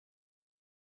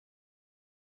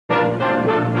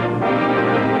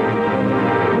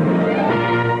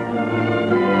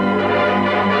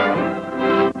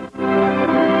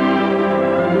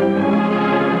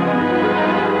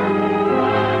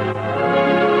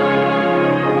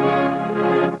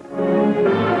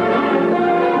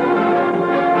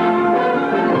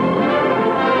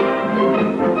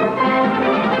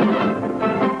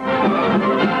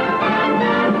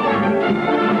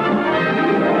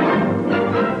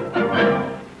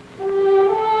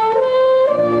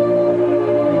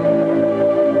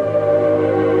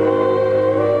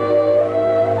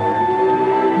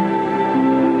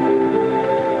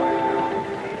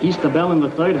in the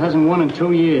third, hasn't won in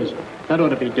 2 years. That ought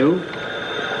to be due.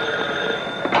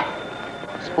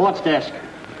 Sports desk.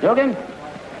 Dugan?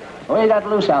 Who you got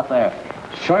loose out there?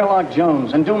 Sherlock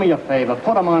Jones. And do me a favor.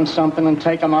 Put him on something and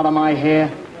take him out of my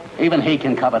hair. Even he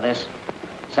can cover this.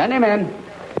 Send him in.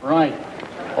 Right.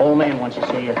 Old man wants to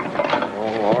see you.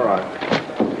 Oh, all right.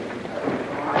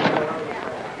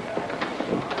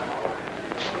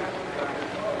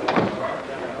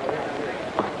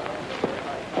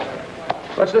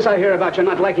 What's this I hear about you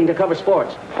not liking to cover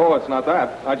sports? Oh, it's not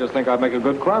that. I just think I'd make a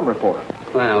good crime reporter.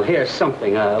 Well, here's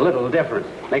something a little different.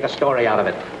 Make a story out of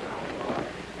it.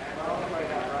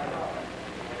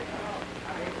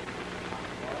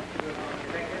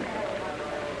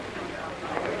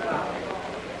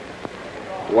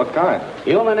 What kind?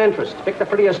 Human interest. Pick the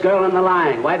prettiest girl in the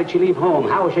line. Why did she leave home?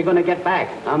 How is she going to get back?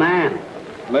 A man.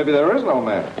 Maybe there is no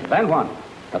man. Then one.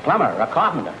 A plumber, a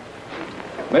carpenter.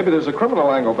 Maybe there's a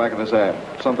criminal angle back of this ad.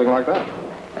 Something like that.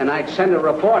 And I'd send a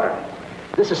reporter.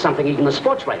 This is something even a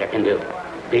sports writer can do.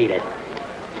 Beat it.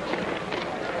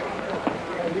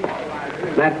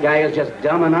 That guy is just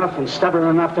dumb enough and stubborn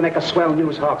enough to make a swell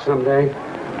news hawk someday.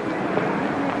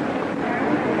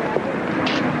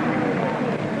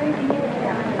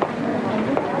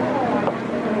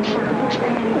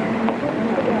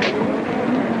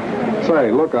 Say,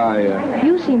 look,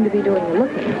 You seem to be doing the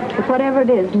looking. But whatever it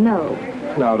is, no.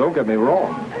 Now, don't get me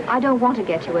wrong. I don't want to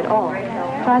get you at all.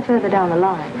 Try further down the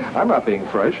line. I'm not being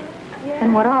fresh.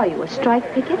 And what are you, a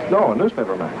strike picket? No, a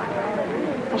newspaper man.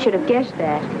 I should have guessed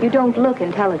that. You don't look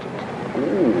intelligent.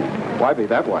 Ooh, why be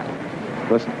that way?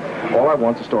 Listen, all I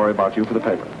want's a story about you for the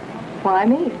paper. Why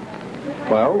me?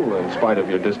 Well, in spite of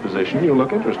your disposition, you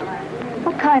look interested.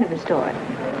 What kind of a story?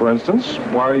 For instance,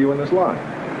 why are you in this line?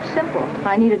 Simple.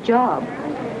 I need a job.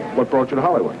 What brought you to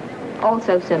Hollywood?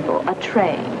 Also simple. A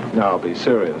train. Now, be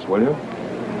serious, will you?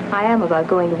 I am about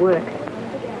going to work.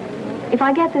 If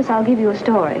I get this, I'll give you a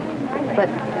story. But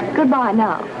goodbye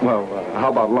now. Well, how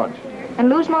about lunch? And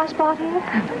lose my spot here?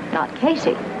 Not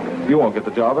Casey. You won't get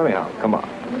the job anyhow. Come on.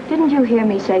 Didn't you hear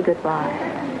me say goodbye?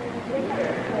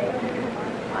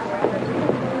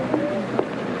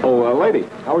 Oh, lady,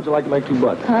 how would you like to make 2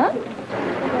 bucks? Huh?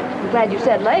 I'm glad you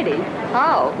said lady.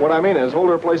 How? What I mean is, hold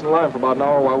her place in line for about an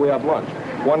hour while we have lunch.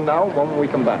 One now, one when we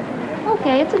come back.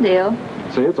 Okay, it's a deal.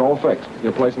 See, it's all fixed.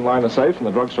 Your place in line is safe, and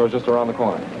the drugstore's just around the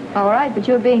corner. All right, but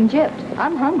you're being gypped.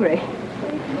 I'm hungry.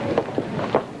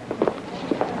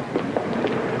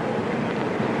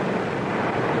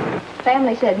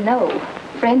 Family said no.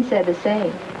 Friends said the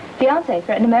same. Fiancé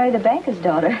threatened to marry the banker's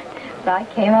daughter. But I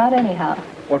came out anyhow.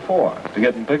 What for? To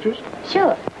get in pictures?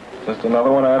 Sure. Just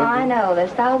another one added? I know.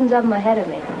 There's thousands of them ahead of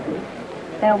me.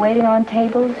 They're waiting on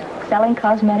tables, selling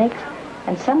cosmetics,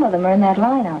 and some of them are in that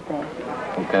line out there.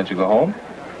 Well, can't you go home?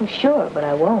 Well, sure, but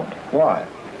I won't. Why?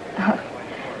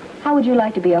 How would you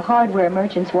like to be a hardware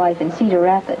merchant's wife in Cedar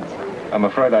Rapids? I'm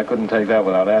afraid I couldn't take that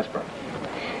without aspirin.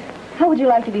 How would you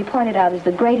like to be pointed out as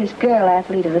the greatest girl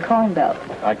athlete of the Corn Belt?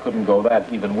 I couldn't go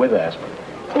that even with aspirin.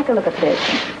 Take a look at this.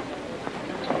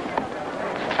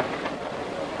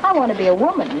 I want to be a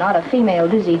woman, not a female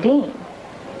Dizzy Dean.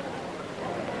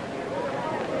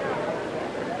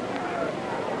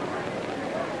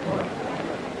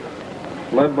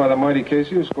 Led by the mighty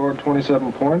Casey, who scored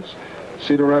 27 points,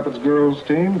 Cedar Rapids girls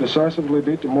team decisively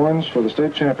beat Des Moines for the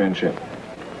state championship.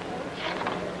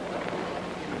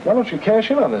 Why don't you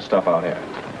cash in on this stuff out here?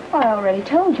 Well, I already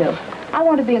told you. I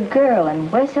want to be a girl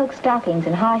and wear silk stockings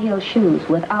and high-heel shoes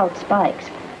without spikes.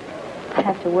 I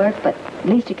have to work, but at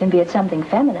least it can be at something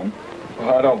feminine.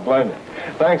 Well, I don't blame you.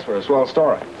 Thanks for a swell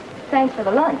story. Thanks for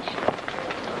the lunch.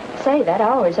 Say, that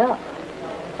hour's up.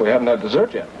 We haven't had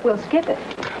dessert yet. We'll skip it.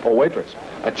 Oh, waitress,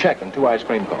 a check and 2 ice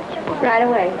cream cones. Right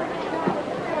away.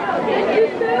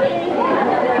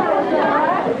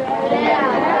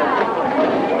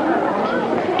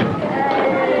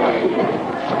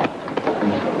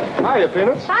 Hiya,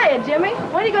 Peanuts. Hiya, Jimmy.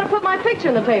 When are you going to put my picture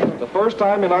in the paper? The first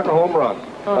time you knock a home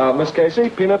run. Miss Casey,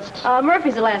 Peanuts.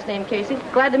 Murphy's the last name, Casey.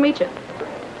 Glad to meet you.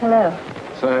 Hello.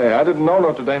 Say, I didn't know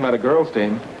Notre Dame had a girls'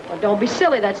 team. Well, don't be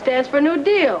silly. That stands for New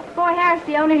Deal. Foy Harris,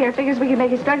 the owner here, figures we can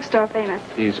make his drugstore famous.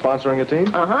 He's sponsoring a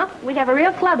team? Uh-huh. We'd have a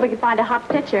real club. We could find a hot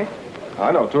pitcher.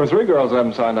 I know 2 or 3 girls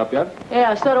haven't signed up yet.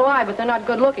 Yeah, so do I, but they're not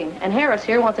good looking. And Harris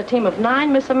here wants a team of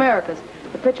 9 Miss Americas.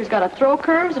 The pitcher's got to throw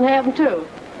curves and have them, too.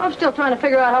 I'm still trying to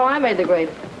figure out how I made the grade.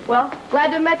 Well, glad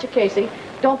to have met you, Casey.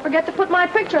 Don't forget to put my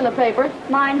picture in the paper.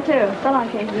 Mine, too. So long,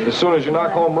 Casey. As soon as you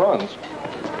knock home runs,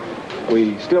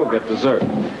 we still get dessert.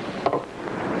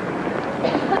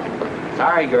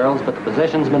 Sorry, girls, but the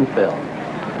position's been filled.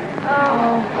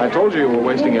 Oh. I told you were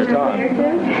wasting your time.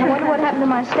 I wonder what happened to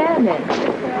my stand-in.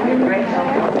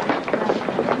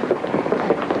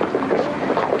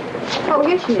 Oh,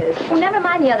 here she is. Oh, never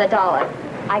mind the other dollar.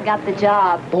 I got the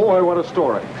job. Boy, what a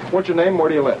story. What's your name? Where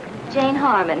do you live? Jane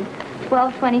Harmon,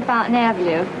 1220 Fountain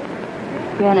Avenue.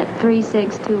 Granite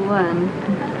 3621.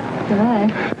 Goodbye.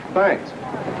 Thanks.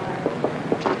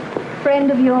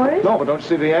 Friend of yours? No, but don't you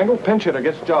see the angle? Pinch hitter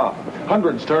gets job.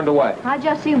 Hundreds turned away. I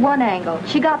just see one angle.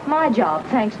 She got my job,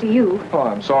 thanks to you. Oh,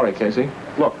 I'm sorry, Casey.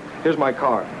 Look, here's my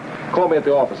card. Call me at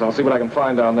the office. I'll see what I can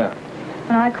find down there.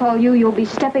 When I call you, you'll be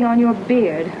stepping on your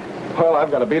beard. Well,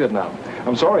 I've got to beat it now.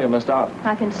 I'm sorry you missed out.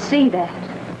 I can see that.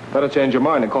 Better change your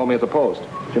mind and call me at the post.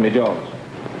 Jimmy Jones.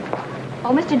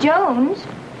 Oh, Mr. Jones.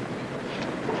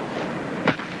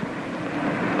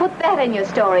 Put that in your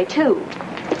story, too.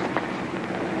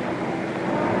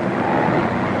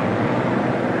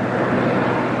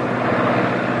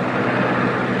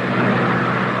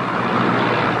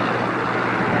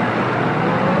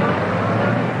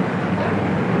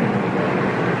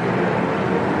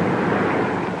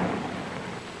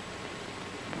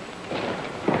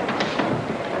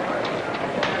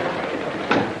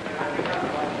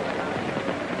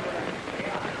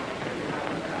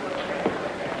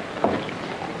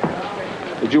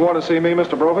 Did you want to see me,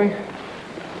 Mr. Brophy?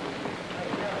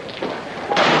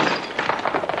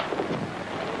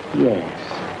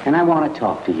 Yes, and I want to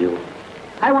talk to you.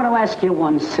 I want to ask you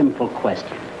one simple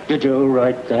question. Did you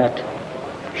write that?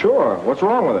 Sure. What's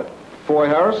wrong with it? Foy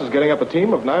Harris is getting up a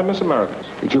team of 9 Miss Americans.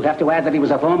 Did you have to add that he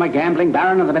was a former gambling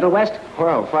baron of the Middle West?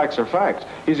 Well, facts are facts.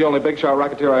 He's the only big-shot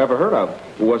racketeer I ever heard of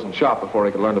who wasn't shot before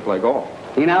he could learn to play golf.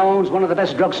 He now owns one of the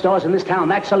best drugstores in this town.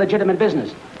 That's a legitimate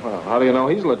business. Well, how do you know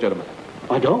he's legitimate?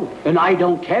 I don't. And I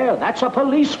don't care. That's a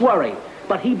police worry.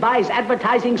 But he buys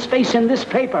advertising space in this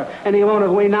paper, and he won't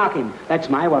if we knock him. That's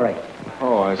my worry.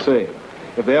 Oh, I see.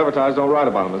 If they advertise, don't write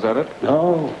about him, is that it?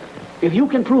 No. If you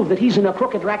can prove that he's in a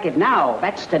crooked racket now,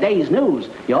 that's today's news.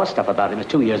 Your stuff about him is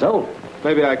 2 years old.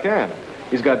 Maybe I can.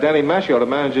 He's got Danny Mascio to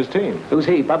manage his team. Who's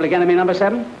he, public enemy number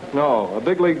 7? No, a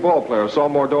big league ball player. Saw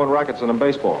more doing rackets than in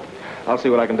baseball. I'll see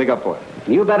what I can dig up for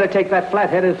you. You better take that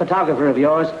flat-headed photographer of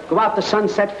yours, go out to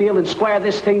Sunset Field and square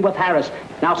this thing with Harris.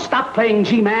 Now stop playing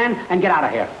G-Man and get out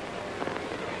of here.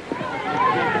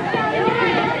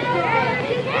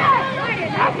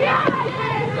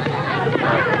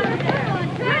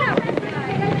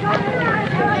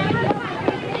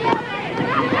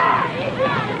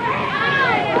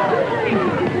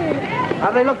 How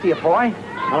do they look to you, Foy?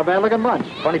 Not a bad-looking bunch.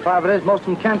 25 it is. Most of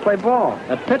them can't play ball.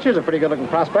 That pitcher's a pretty good-looking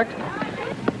prospect.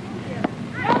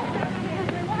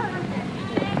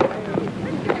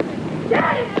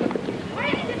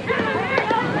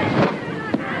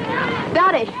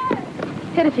 Dottie,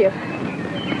 hit a few.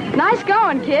 Nice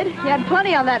going, kid. You had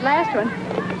plenty on that last one.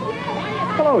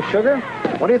 Hello, Sugar.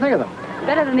 What do you think of them?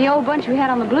 Better than the old bunch we had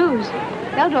on the Blues.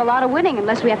 They'll do a lot of winning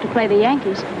unless we have to play the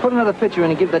Yankees. Put another pitcher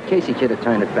in and give that Casey kid a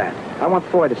turn at bat. I want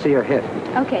Foy to see her hit.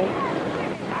 Okay.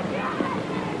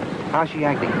 How's she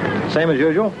acting? Same as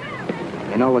usual.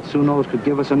 You know what Sue knows could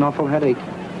give us an awful headache.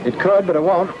 It could, but it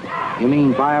won't. You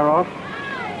mean buy her off?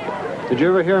 Did you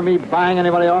ever hear me buying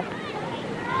anybody off?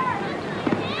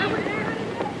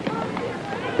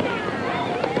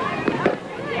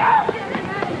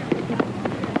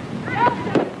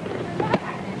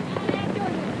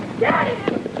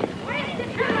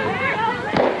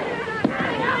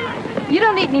 You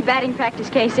don't need any batting practice,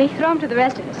 Casey. Throw them to the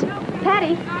rest of us.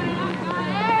 Patty.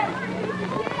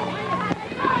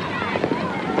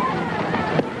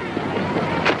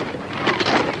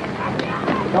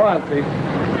 Go on, Pete.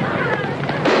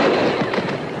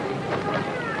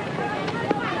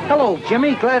 Hello,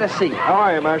 Jimmy. Glad to see you. How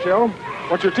are you, Mascio?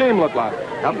 What's your team look like?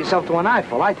 Help yourself to an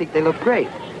eyeful. I think they look great.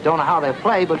 Don't know how they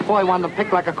play, but Foy wanted them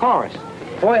picked like a chorus.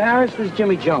 Foy Harris is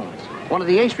Jimmy Jones, one of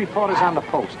the ace reporters on the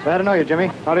Post. Glad to know you, Jimmy.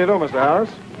 How do you do, Mr. Harris?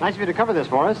 Nice of you to cover this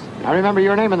for us. I remember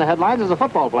your name in the headlines as a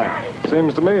football player.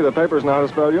 Seems to me the papers know how to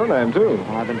spell your name, too.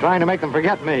 Well, I've been trying to make them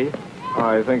forget me.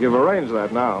 I think you've arranged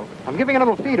that now. I'm giving a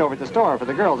little feed over at the store for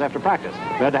the girls after practice.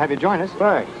 Glad to have you join us.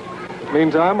 Thanks.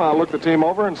 Meantime, I'll look the team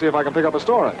over and see if I can pick up a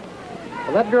story.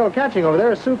 Well, that girl catching over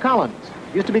there is Sue Collins.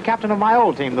 Used to be captain of my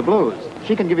old team, the Blues.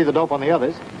 She can give you the dope on the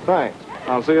others. Thanks.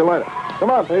 I'll see you later. Come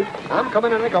on, Pete. I'm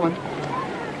coming and I'm coming.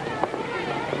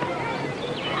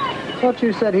 Thought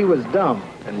you said he was dumb.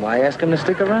 And why ask him to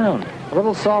stick around? A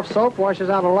little soft soap washes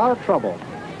out a lot of trouble.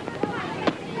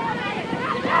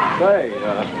 Say,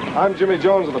 I'm Jimmy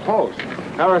Jones of the Post.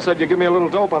 Harris said you give me a little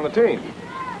dope on the team.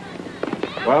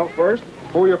 Well, first,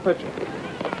 pull your pitcher.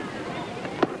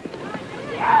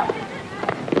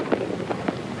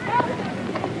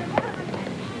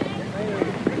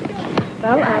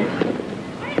 Well,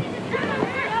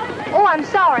 Oh, I'm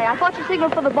sorry. I thought you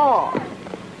signaled for the ball.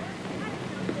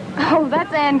 Oh,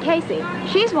 that's Ann Casey.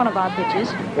 She's one of our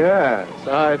pitchers. Yes,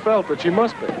 I felt that she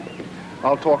must be.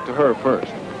 I'll talk to her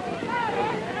first.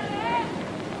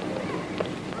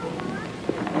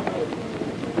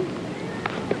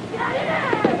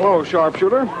 Hello,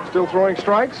 sharpshooter. Still throwing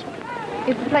strikes?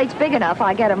 If the plate's big enough,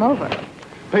 I get him over.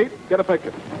 Pete, get a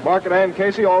picture. Mark it Ann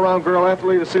Casey, all-round girl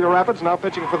athlete of Cedar Rapids, now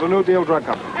pitching for the New Deal Drug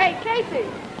Company. Hey, Casey!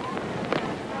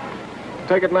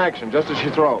 Take it in action, just as she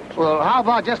throws. Well, how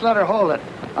about just let her hold it?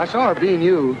 I saw her being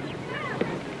you.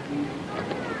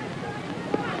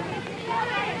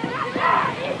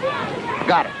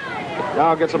 Got it. Now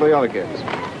I'll get some of the other kids.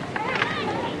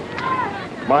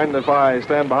 Mind if I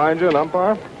stand behind you and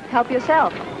umpire? Help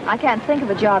yourself. I can't think of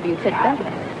a job you'd fit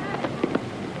better.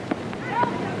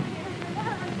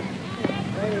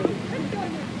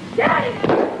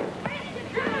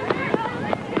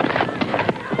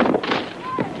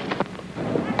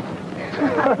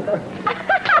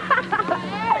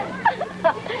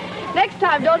 Next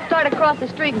time, don't start across the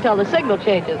street until the signal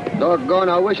changes. Doggone,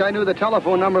 I wish I knew the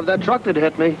telephone number of that truck that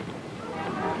hit me.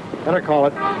 Better call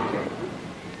it.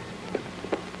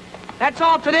 That's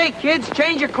all today, kids.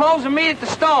 Change your clothes and meet at the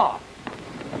store.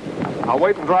 I'll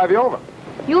wait and drive you over.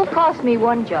 You'll cost me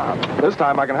one job. This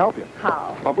time I can help you.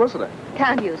 How? Publicity.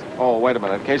 Can't use it. Oh, wait a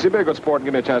minute. Casey, be a good sport and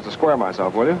give me a chance to square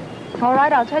myself, will you? All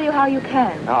right, I'll tell you how you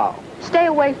can. How? Stay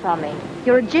away from me.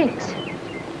 You're a jinx.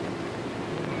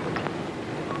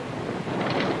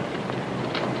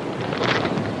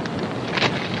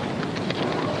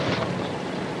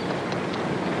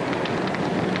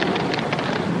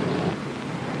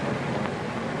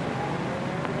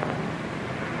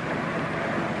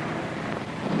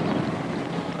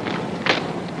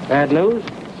 Bad news?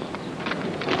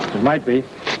 It might be.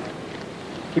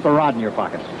 Keep a rod in your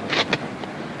pocket.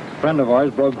 A friend of ours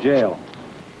broke jail.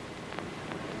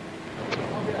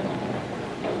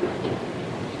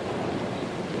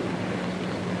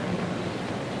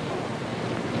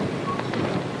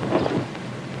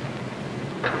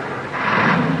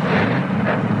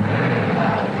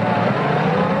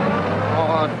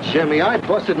 Oh, Jimmy, I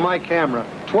busted my camera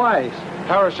twice.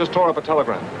 Harris just tore up a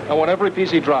telegram. I want every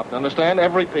piece he dropped, understand?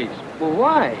 Every piece. Well,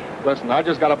 why? Listen, I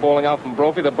just got a bowling out from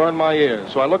Brophy that burned my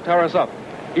ears, so I looked Harris up.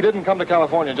 He didn't come to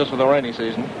California just for the rainy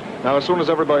season. Now, as soon as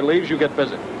everybody leaves, you get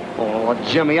busy. Oh,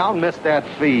 Jimmy, I'll miss that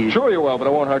feed. Sure you will, but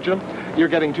it won't hurt you. You're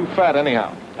getting too fat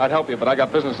anyhow. I'd help you, but I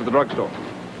got business at the drugstore.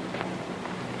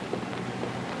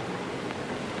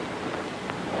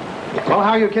 Well,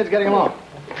 how are you kids getting along?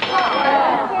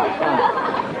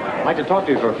 I'd like to talk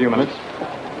to you for a few minutes.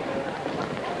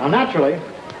 Now, naturally,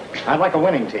 I'd like a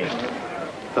winning team.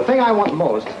 The thing I want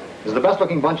most is the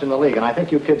best-looking bunch in the league, and I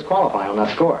think you kids qualify on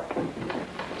that score.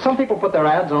 Some people put their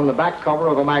ads on the back cover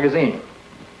of a magazine.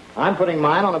 I'm putting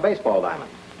mine on a baseball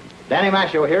diamond. Danny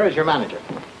Mascio here is your manager.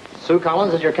 Sue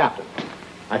Collins is your captain.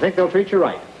 I think they'll treat you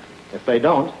right. If they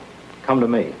don't, come to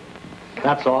me.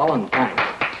 That's all, and thanks.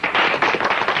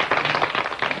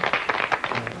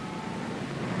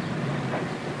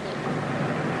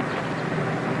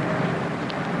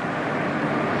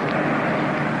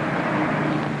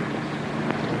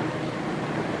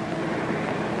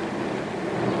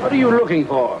 What are you looking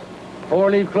for?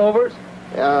 Four-leaf clovers?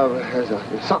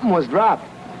 Something was dropped.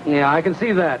 Yeah, I can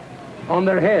see that. On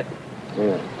their head.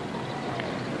 Yeah.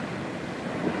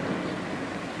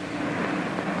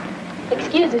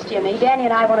 Excuse us, Jimmy. Danny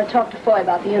and I want to talk to Foy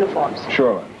about the uniforms.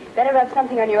 Sure. Better rub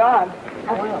something on your arm.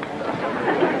 I will.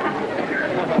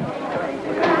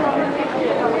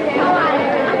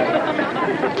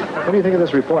 What do you think of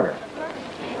this reporter?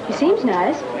 He seems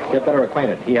nice. Get better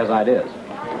acquainted. He has ideas.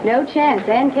 No chance.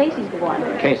 Ann Casey's the one.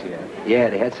 Casey, eh? Yeah,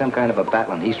 they had some kind of a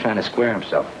battle, and he's trying to square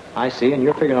himself. I see, and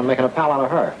you're figuring on making a pal out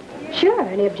of her. Sure.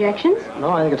 Any objections?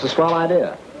 No, I think it's a swell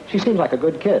idea. She seems like a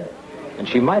good kid. And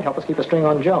she might help us keep a string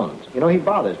on Jones. You know, he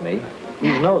bothers me.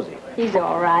 He's nosy. He's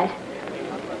all right.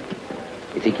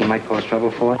 You think he might cause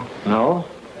trouble for it? No,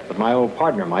 but my old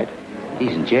partner might.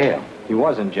 He's in jail. He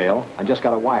was in jail. I just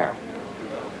got a wire.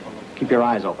 Keep your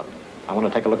eyes open. I want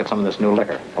to take a look at some of this new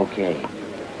liquor. Okay.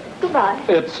 Goodbye.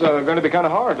 It's going to be kind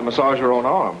of hard to massage your own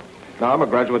arm. Now, I'm a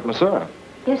graduate masseur.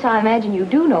 Yes, I imagine you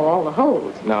do know all the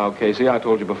holes. Now, Casey, I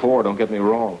told you before, don't get me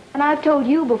wrong. And I've told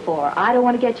you before, I don't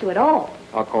want to get you at all.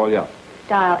 I'll call you up.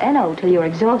 Dial NO till you're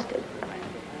exhausted.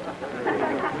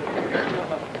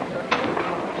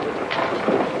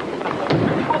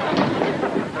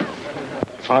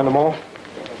 Find them all?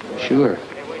 Sure.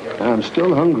 I'm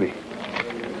still hungry.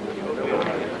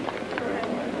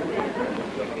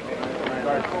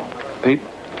 Pete,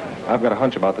 I've got a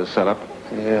hunch about this setup.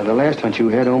 Yeah, the last hunt you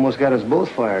had almost got us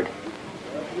both fired.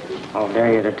 I'll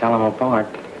dare you to tell them apart.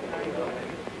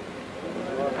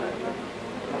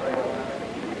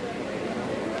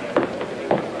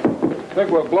 I think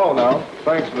we'll blow now.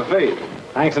 Thanks for the feed.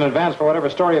 Thanks in advance for whatever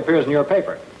story appears in your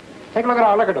paper. Take a look at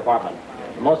our liquor department.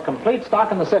 The most complete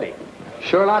stock in the city.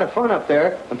 Sure a lot of fun up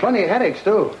there, and plenty of headaches,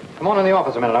 too. Come on in the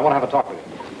office a minute. I want to have a talk with you.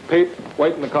 Pete,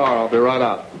 wait in the car. I'll be right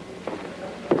out.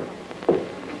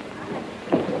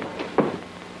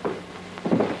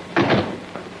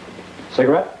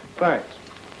 Cigarette? Thanks.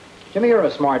 Jimmy, you're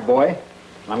a smart boy,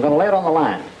 and I'm going to lay it on the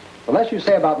line. The less you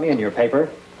say about me in your paper,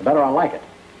 the better I'll like it.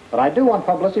 But I do want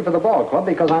publicity for the ball club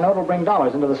because I know it'll bring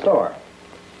dollars into the store.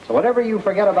 So whatever you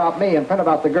forget about me and print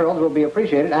about the girls will be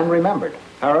appreciated and remembered.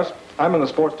 Harris, I'm in the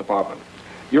sports department.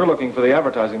 You're looking for the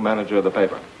advertising manager of the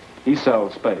paper. He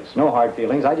sells space. No hard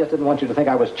feelings. I just didn't want you to think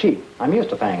I was cheap. I'm used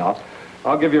to paying off.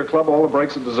 I'll give your club all the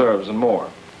breaks it deserves and more.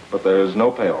 But there's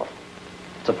no payoff.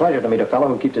 It's a pleasure to meet a fellow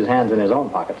who keeps his hands in his own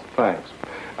pockets. Thanks.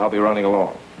 I'll be running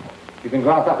along. You can go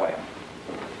out that way.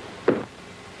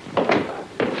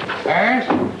 Harris,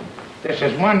 this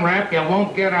is one rap you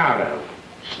won't get out of.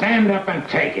 Stand up and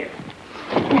take it.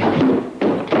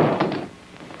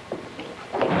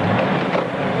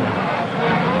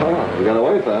 Oh, you got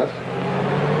away fast.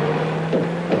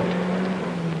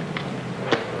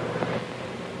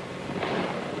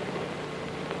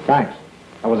 Thanks.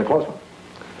 That was a close one.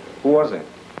 Who was he?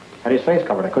 Had his face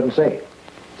covered. I couldn't see.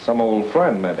 Some old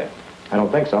friend, maybe. I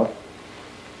don't think so.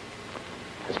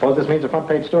 I suppose this means a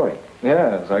front-page story.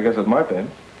 Yes, I guess it might be.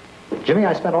 Jimmy,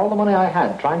 I spent all the money I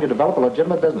had trying to develop a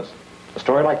legitimate business. A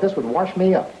story like this would wash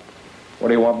me up. What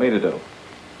do you want me to do?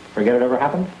 Forget it ever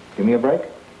happened? Give me a break?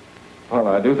 Well,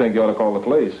 I do think you ought to call the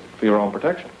police for your own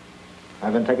protection.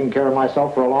 I've been taking care of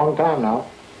myself for a long time now.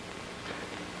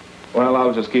 Well,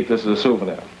 I'll just keep this as a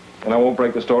souvenir. And I won't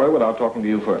break the story without talking to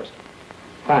you first.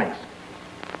 Thanks.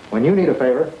 When you need a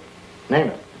favor, name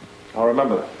it. I'll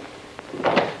remember that.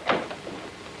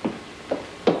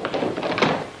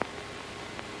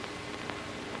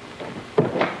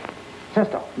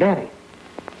 Sisto, Daddy.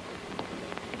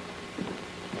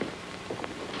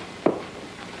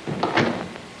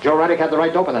 Joe Reddick had the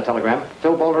right to open that telegram.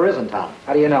 Phil Boulder is in town.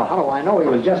 How do you know? How do I know? He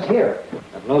was just here.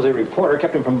 That nosy reporter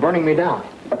kept him from burning me down.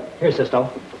 Here, Sisto.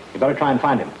 You better try and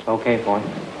find him. Okay, Foy.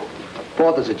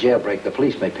 Before there's a jailbreak, the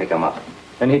police may pick him up.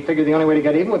 Then he'd figure the only way to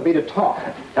get even would be to talk.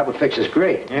 That would fix his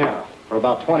grade. Yeah, for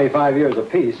about 25 years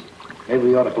apiece. Maybe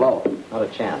we ought to blow. Not a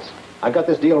chance. I've got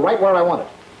this deal right where I want it.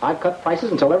 I've cut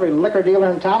prices until every liquor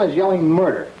dealer in town is yelling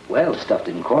murder. Well, stuff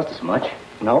didn't cost us much.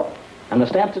 No, and the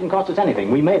stamps didn't cost us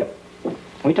anything. We made them.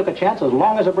 We took a chance as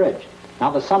long as a bridge. Now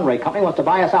the Sunray Company wants to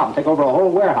buy us out and take over a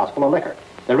whole warehouse full of liquor.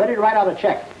 They're ready to write out a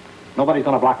check. Nobody's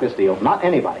going to block this deal. Not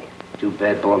anybody. Too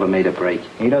bad Boulder made a break.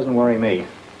 He doesn't worry me.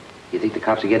 You think the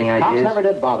cops are getting ideas? Cops never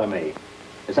did bother me.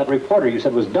 It's that reporter you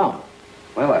said was dumb.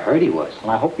 Well, I heard he was.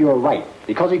 Well, I hope you were right.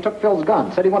 Because he took Phil's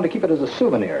gun. Said he wanted to keep it as a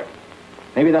souvenir.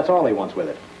 Maybe that's all he wants with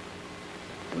it.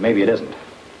 And maybe it isn't.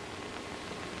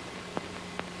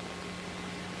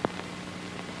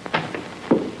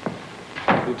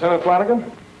 Lieutenant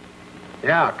Flannigan?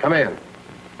 Yeah, come in.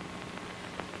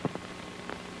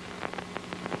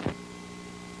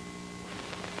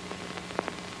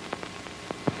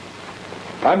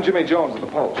 I'm Jimmy Jones of the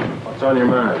Post. What's on your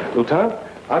mind? Lieutenant,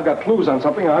 I've got clues on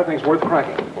something I think's worth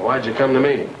cracking. Well, why'd you come to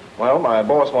me? Well, my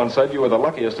boss once said you were the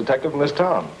luckiest detective in this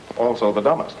town. Also the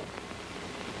dumbest.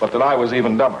 But that I was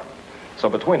even dumber. So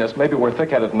between us, maybe we're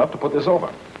thick-headed enough to put this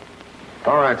over.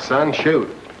 All right, son, shoot.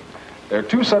 There are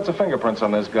 2 sets of fingerprints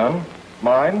on this gun.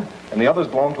 Mine, and the others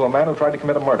belong to a man who tried to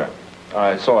commit a murder.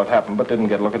 I saw it happen, but didn't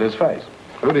get a look at his face.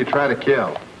 Who'd he try to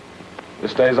kill? This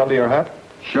stays under your hat?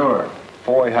 Sure.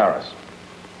 Foy Harris.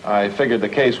 I figured the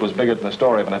case was bigger than the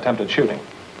story of an attempted shooting.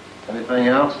 Anything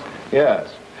else?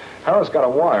 Yes. Harris got a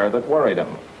wire that worried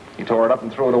him. He tore it up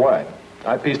and threw it away.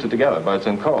 I pieced it together, but it's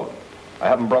in code. I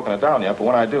haven't broken it down yet, but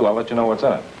when I do, I'll let you know what's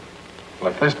in it.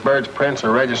 Well, if this bird's prints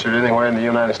are registered anywhere in the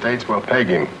United States, we'll peg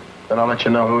him. Then I'll let you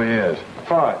know who he is.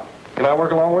 Fine. Can I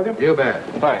work along with you? You bet.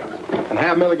 Thanks. And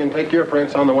have Milligan take your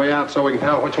prints on the way out so we can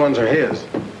tell which ones are his.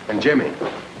 And Jimmy,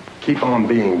 keep on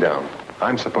being dumb.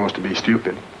 I'm supposed to be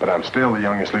stupid, but I'm still the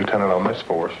youngest lieutenant on this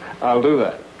force. I'll do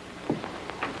that.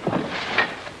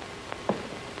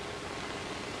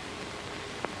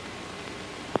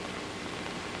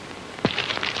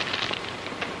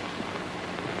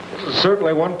 This is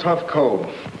certainly one tough code.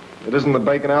 It isn't the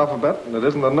Bacon alphabet, and it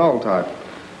isn't the null type.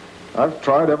 I've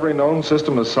tried every known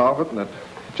system to solve it, and it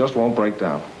just won't break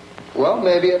down. Well,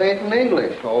 maybe it ain't in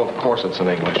English. Oh, of course it's in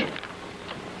English.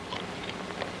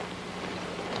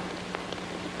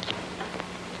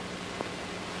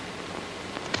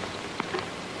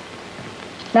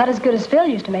 Not as good as Phil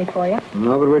used to make for you.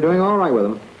 No, but we're doing all right with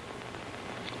him.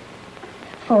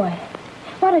 Foy,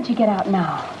 why don't you get out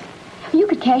now? You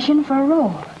could cash in for a roll.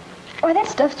 Why, that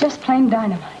stuff's just plain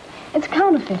dynamite. It's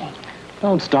counterfeiting.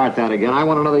 Don't start that again. I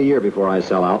want another year before I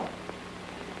sell out.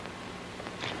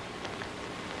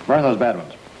 Burn those bad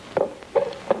ones.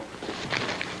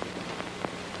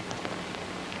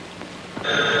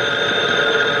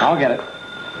 I'll get it.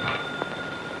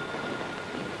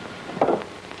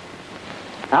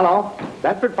 Hello,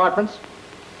 Bedford Apartments.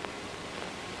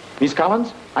 Miss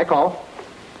Collins, I call.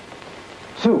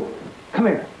 Sue, come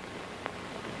here.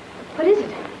 What is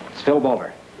it? It's Phil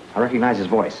Boulder. I recognize his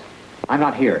voice. I'm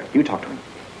not here. You talk to him.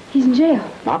 He's in jail.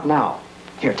 Not now.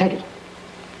 Here, take it.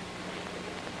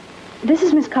 This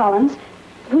is Miss Collins.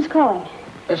 Who's calling?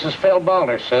 This is Phil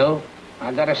Boulder, Sue.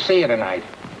 I gotta see you tonight.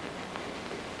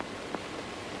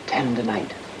 10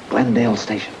 tonight. Glendale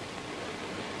Station.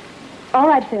 All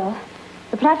right, Phil.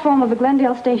 The platform of the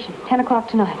Glendale station, 10 o'clock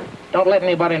tonight. Don't let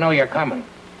anybody know you're coming.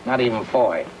 Not even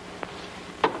Foy.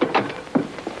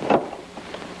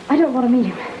 I don't want to meet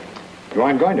him. You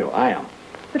aren't going to. I am.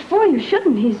 But Foy, you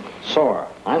shouldn't. He's... Sore.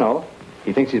 I know.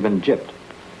 He thinks he's been gypped.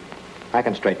 I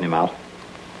can straighten him out.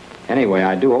 Anyway,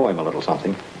 I do owe him a little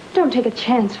something. Don't take a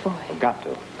chance, Foy. I've got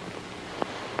to.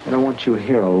 I don't want you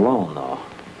here alone, though.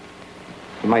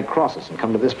 You might cross us and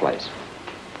come to this place.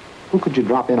 Who could you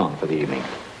drop in on for the evening?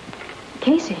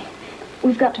 Casey.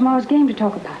 We've got tomorrow's game to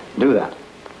talk about. Do that.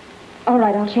 All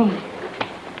right, I'll change.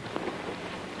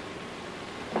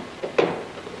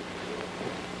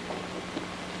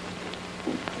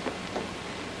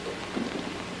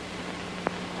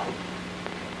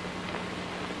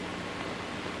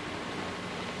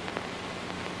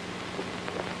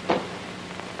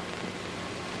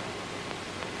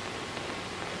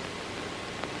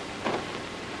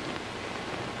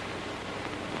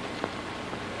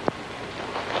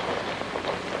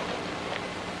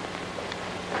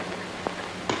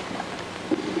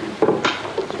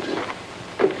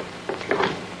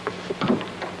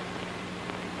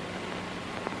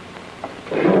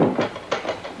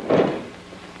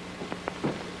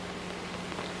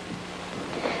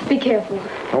 Be careful.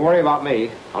 Don't worry about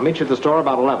me. I'll meet you at the store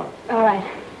about 11. All right.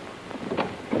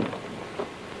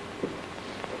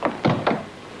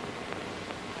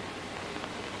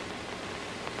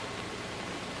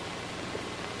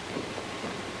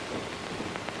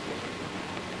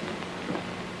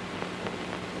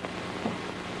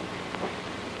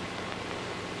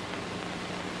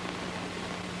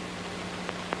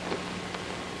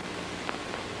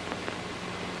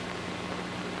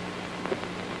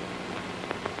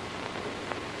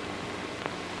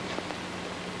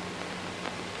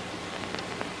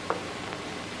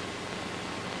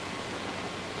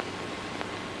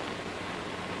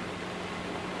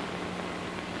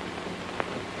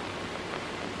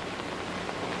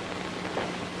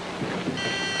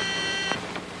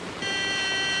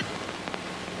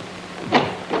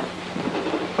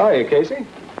 Hiya, Casey.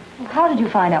 How did you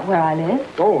find out where I live?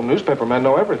 Oh, newspaper men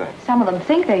know everything. Some of them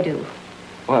think they do.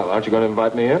 Well, aren't you going to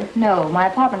invite me in? No, my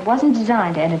apartment wasn't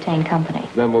designed to entertain company.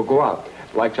 Then we'll go out.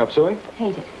 Like chop suey?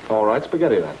 Hate it. All right,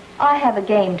 spaghetti then. I have a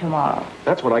game tomorrow.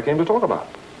 That's what I came to talk about.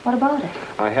 What about it?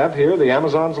 I have here the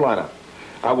Amazons lineup.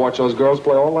 I watched those girls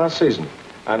play all last season.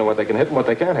 I know what they can hit and what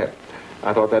they can't hit.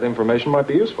 I thought that information might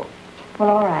be useful. Well,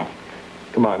 all right.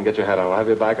 Come on, get your hat on. I'll have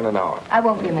you back in an hour. I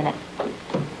won't be a minute.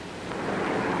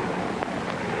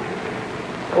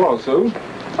 Hello, Sue.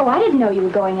 Oh, I didn't know you were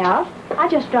going out. I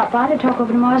just dropped by to talk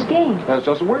over tomorrow's game. That's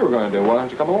just what we were going to do. Why don't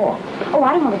you come along? Oh,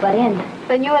 I don't want to butt in.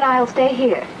 Then you and I will stay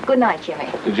here. Good night, Jimmy.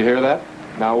 Did you hear that?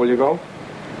 Now will you go?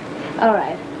 All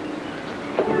right.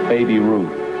 Baby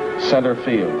Ruth, center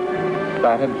field.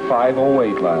 Batted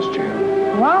 .508 last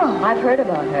year. Wow, I've heard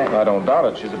about her. I don't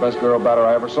doubt it. She's the best girl batter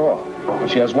I ever saw. But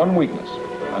she has one weakness,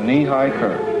 a knee-high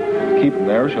curve. Keep them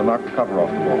there, she'll knock the cover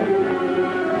off the ball.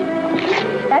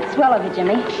 That's swell of you,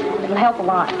 Jimmy. It'll help a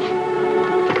lot.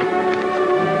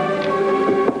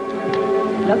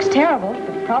 Looks terrible,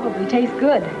 but it probably tastes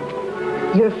good.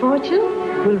 Your fortune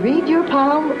will read your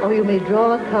palm, or you may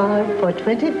draw a card for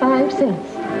 25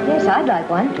 cents. Yes, I'd like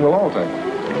one. We'll all take it.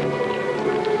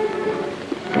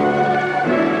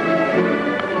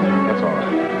 That's all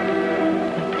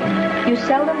right. You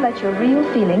seldom let your real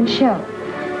feelings show.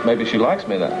 Maybe she likes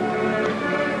me then.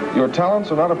 Your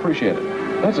talents are not appreciated.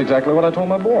 That's exactly what I told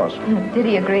my boss. Did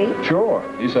he agree? Sure.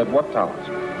 He said, what talents?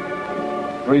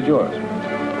 Read yours.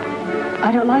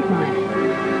 I don't like mine.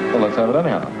 Well, let's have it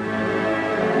anyhow.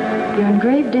 You're in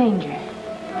grave danger.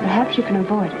 Perhaps you can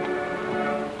avoid it.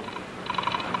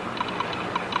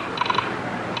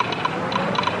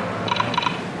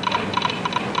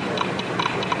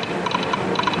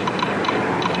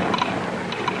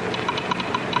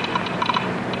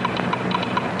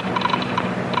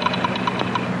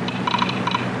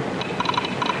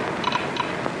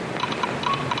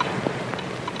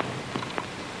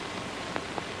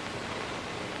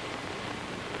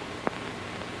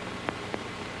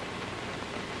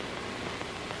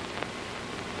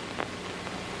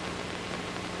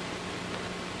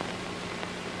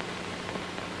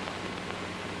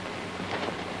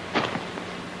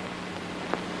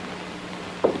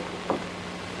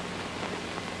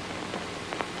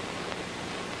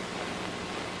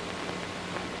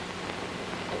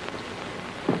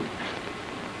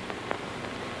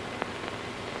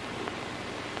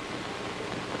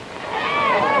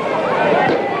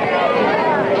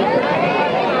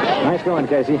 doing,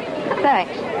 Casey?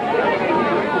 Thanks.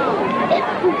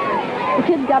 The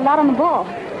kid's got a lot on the ball.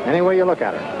 Any way you look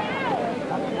at her.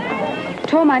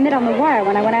 Tore my mitt on the wire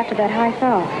when I went after that high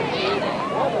foul.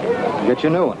 Get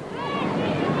your new one.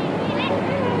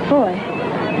 Boy,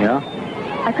 Yeah?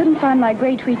 I couldn't find my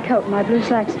gray tweed coat and my blue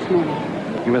slacks this morning.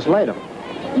 You mislaid them.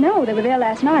 No, they were there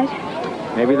last night.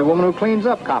 Maybe the woman who cleans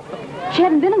up copped them. She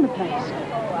hadn't been in the place.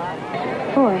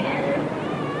 Boy,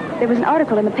 there was an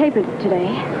article in the paper today.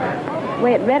 The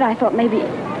way it read, I thought maybe...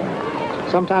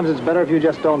 Sometimes it's better if you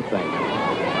just don't think.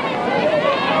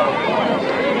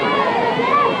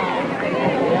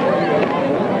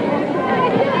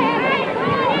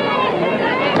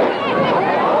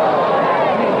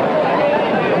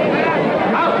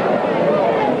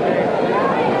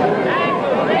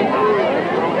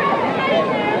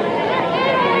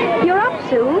 You're up,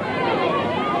 Sue.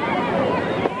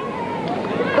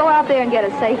 Go out there and get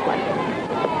a safe one.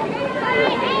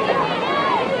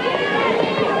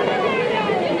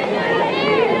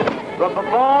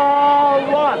 Ball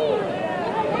one.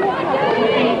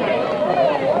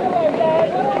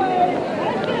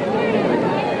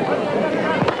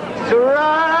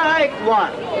 Strike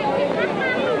one.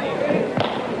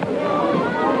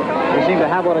 You seem to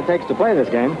have what it takes to play this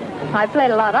game. I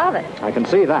played a lot of it. I can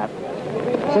see that.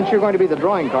 Since you're going to be the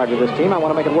drawing card with this team, I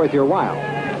want to make it worth your while.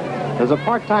 There's a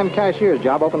part-time cashier's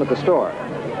job open at the store.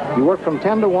 You work from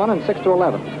 10 to 1 and 6 to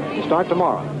 11. You start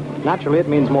tomorrow. Naturally, it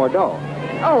means more dough.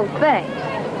 Oh, thanks.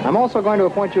 I'm also going to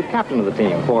appoint you captain of the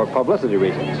team for publicity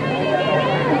reasons.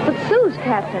 But Sue's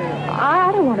captain.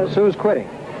 I don't want to... Sue's quitting.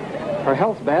 Her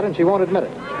health's bad and she won't admit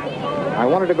it. I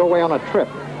want her to go away on a trip.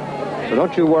 So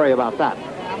don't you worry about that.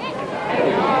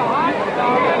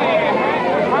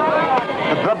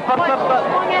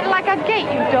 Swung it like a gate,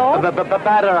 you dog.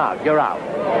 Batter out. You're out.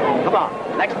 Come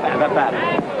on. Next batter.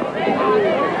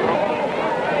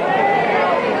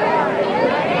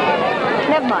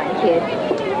 Never mind, kid.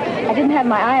 I didn't have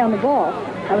my eye on the ball.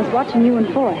 I was watching you and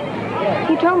Foy.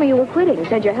 He told me you were quitting.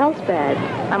 Said your health's bad.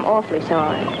 I'm awfully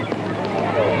sorry.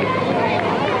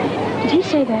 Did he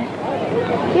say that?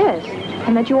 Yes,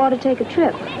 and that you ought to take a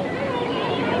trip.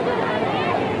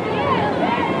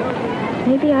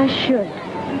 Maybe I should.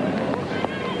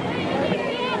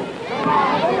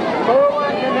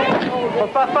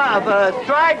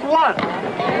 Strike one.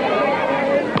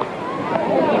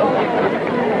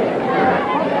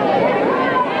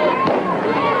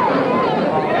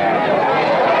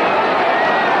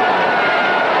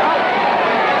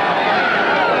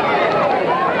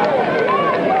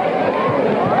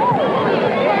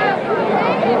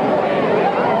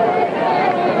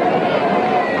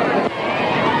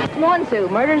 Come on, Sue.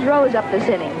 Murders Rose up this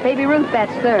inning. Baby Ruth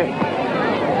bats third.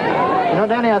 You know,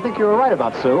 Danny, I think you were right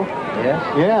about Sue. Yes?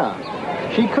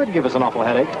 Yeah. She could give us an awful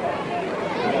headache.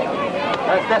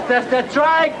 That's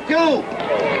strike two.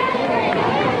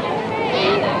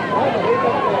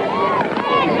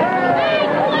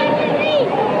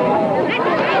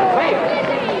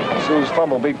 Sue's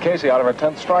fumble beat Casey out of her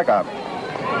 10th strikeout.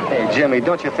 Hey, Jimmy,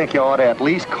 don't you think you ought to at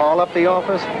least call up the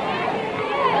office?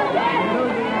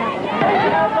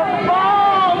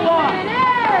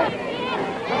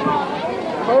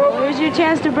 Here's your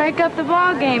chance to break up the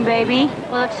ball game, baby.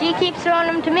 Well, if she keeps throwing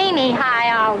them to me knee-high,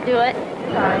 I'll do it. All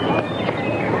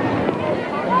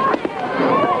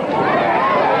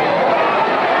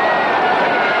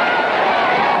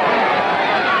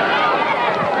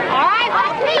right,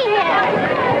 let's see here.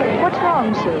 What's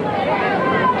wrong, Sue?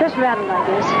 Just rattled, I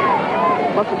guess.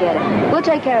 Well, forget it. We'll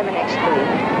take care of the next three.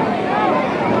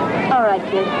 All right,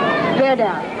 kid. Bear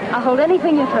down. I'll hold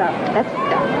anything you throw. That's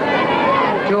done.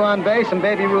 2 on base and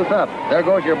Baby Ruth up. There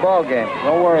goes your ball game.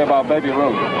 Don't worry about Baby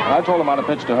Ruth. I told him how to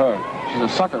pitch to her. She's a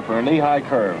sucker for a knee-high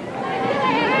curve.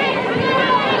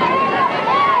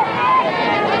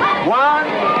 One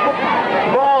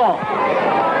ball.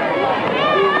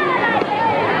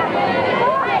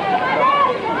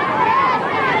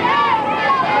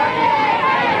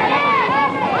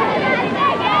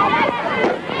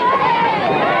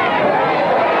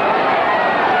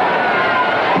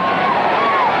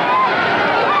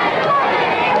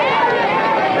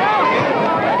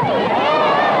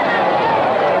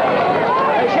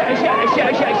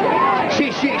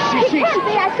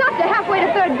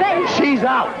 She's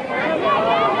out.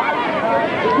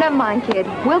 Never mind, kid.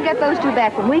 We'll get those two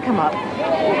back when we come up.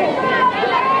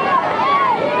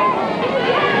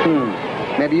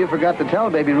 Maybe you forgot to tell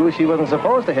Baby Ruth she wasn't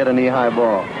supposed to hit a knee-high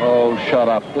ball. Oh, shut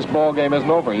up. This ball game isn't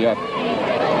over yet.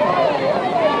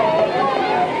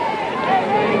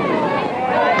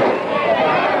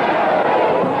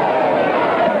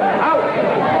 Out.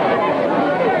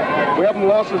 We haven't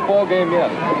lost this ball game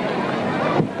yet.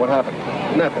 What happened?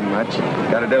 Nothing much.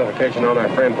 Got identification on our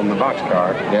friend from the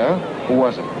boxcar. Yeah? Who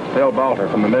was it? Phil Balter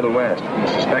from the Middle West. He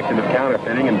was suspected of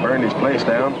counterfeiting and burned his place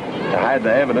down to hide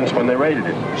the evidence when they raided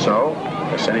it. So,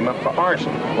 they sent him up for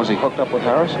arson. Was he hooked up with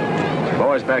Harris? The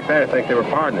boys back there think they were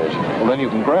partners. Well, then you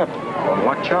can grab him. On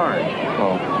what charge?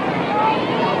 Oh.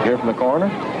 Hear from the coroner?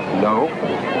 No.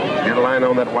 Did you get a line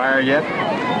on that wire yet?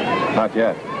 Not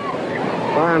yet.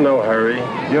 Well, no hurry.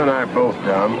 You and I are both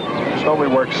dumb, so we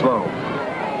work slow.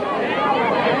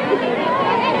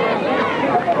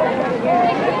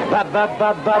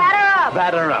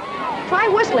 Batter up. Try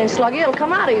whistling, Sluggy. It'll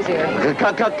come out easier.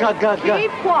 Cut.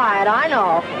 Keep quiet. I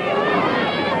know.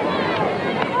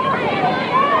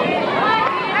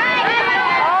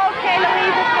 Okay,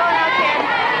 Louise, let's go now, kid.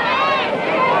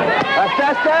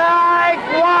 That's strike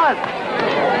one.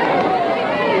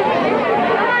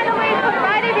 Come on, Louise, look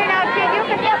right in here now, kid. You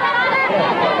can get that.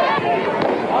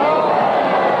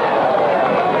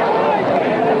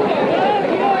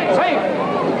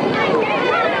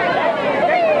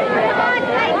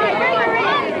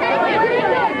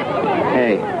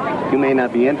 Hey, you may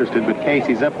not be interested, but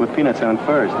Casey's up with peanuts on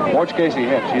first. Watch Casey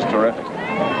hit. She's terrific.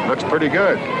 Looks pretty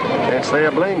good. Can't say I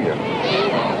blame you.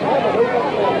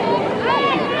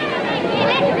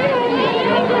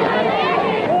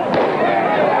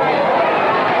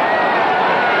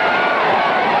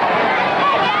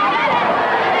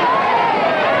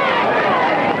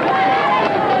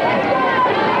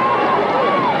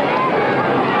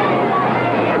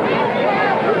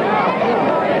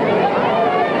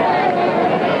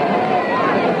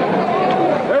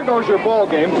 Your ball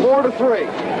game, 4-3.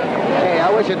 Hey, I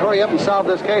wish you'd hurry up and solve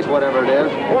this case, whatever it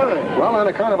is. Why? Well, on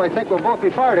account of I think we'll both be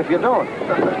fired if you don't.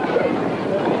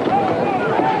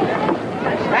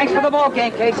 Thanks for the ball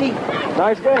game, Casey.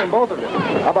 Nice game, both of you.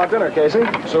 How about dinner, Casey?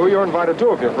 Sue, you're invited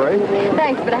too if you're free.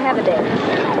 Thanks, but I have a date.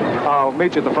 I'll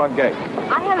meet you at the front gate.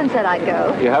 I haven't said I'd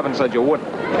go. You haven't said you wouldn't.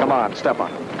 Come on, step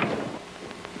on it.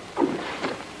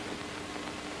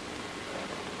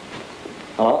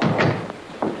 Hello?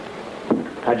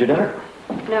 Had your dinner?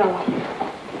 No.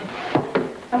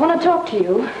 I want to talk to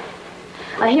you.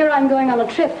 I hear I'm going on a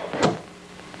trip.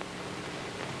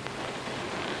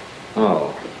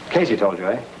 Oh, Casey told you,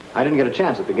 eh? I didn't get a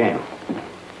chance at the game.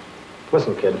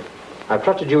 Listen, kid, I've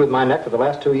trusted you with my neck for the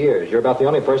last 2 years. You're about the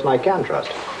only person I can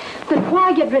trust. Then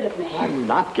why get rid of me? I'm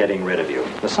not getting rid of you.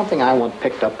 There's something I want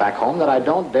picked up back home that I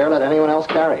don't dare let anyone else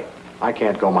carry. I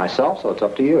can't go myself, so it's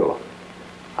up to you.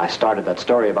 I started that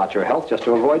story about your health just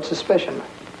to avoid suspicion.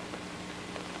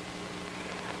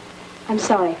 I'm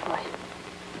sorry, Foy.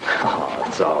 Oh,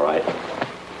 that's all right.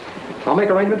 I'll make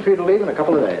arrangements for you to leave in a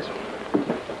couple of days.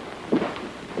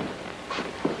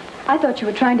 I thought you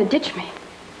were trying to ditch me.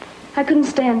 I couldn't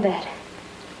stand that.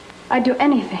 I'd do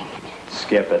anything.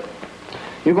 Skip it.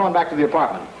 You going back to the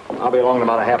apartment. I'll be along in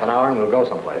about a half an hour and we'll go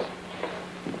someplace.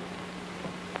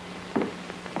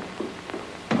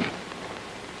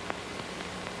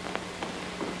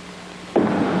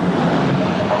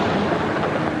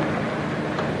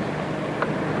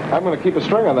 I'm going to keep a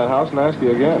string on that house and ask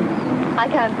you again. I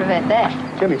can't prevent that.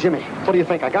 Jimmy, what do you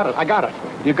think? I got it.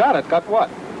 You got it? Got what?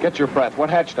 Get your breath. What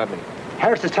hatched on me?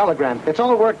 Harris's telegram. It's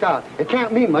all worked out. It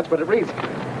can't mean much, but it reads,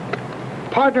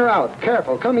 partner out.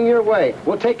 Careful. Coming your way.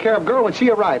 We'll take care of girl when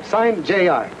she arrives. Signed,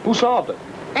 J.R. Who solved it?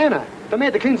 Anna, the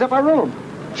maid that cleans up our room.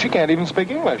 She can't even speak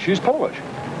English. She's Polish.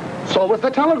 So was the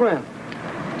telegram.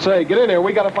 Say, get in here.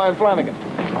 We got to find Flannigan.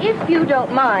 If you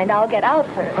don't mind, I'll get out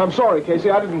first. I'm sorry, Casey.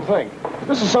 I didn't think.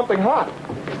 This is something hot.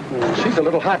 She's a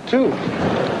little hot, too.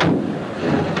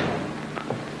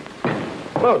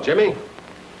 Hello, Jimmy.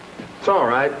 It's all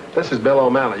right. This is Bill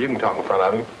O'Malley. You can talk in front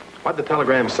of him. What'd the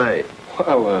telegram say?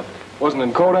 Well, it wasn't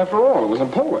in code after all. It was in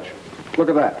Polish. Look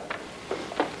at that.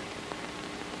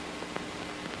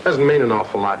 Doesn't mean an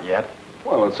awful lot yet.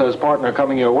 Well, it says partner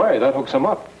coming your way. That hooks him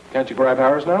up. Can't you grab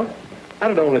Harris now?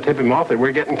 I don't want to tip him off that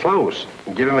we're getting close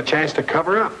and give him a chance to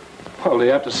cover up. Well, do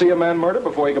you have to see a man murdered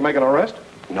before you can make an arrest?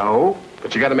 No,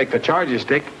 but you got to make the charges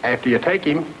stick after you take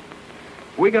him.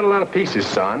 We got a lot of pieces,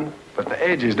 son, but the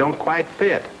edges don't quite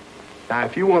fit. Now,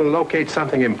 if you want to locate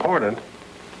something important,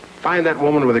 find that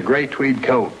woman with a gray tweed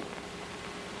coat.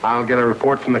 I'll get a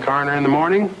report from the coroner in the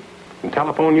morning and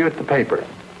telephone you at the paper.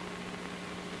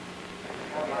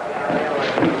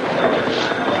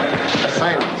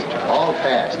 Silence. All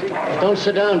passed. Don't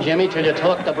sit down, Jimmy, till you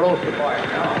talk to broker.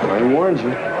 I warned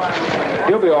you.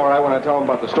 He'll be all right when I tell him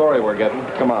about the story we're getting.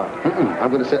 Come on. I'm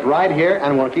going to sit right here, and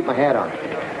I'm going to keep my hat on.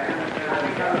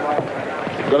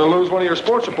 Going to lose one of your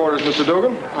sports reporters, Mr.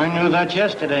 Dugan. I knew that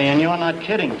yesterday, and you're not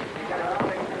kidding.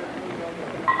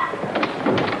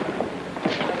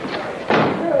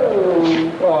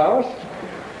 Hello, Alice.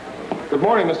 Good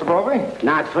morning, Mr. Brophy.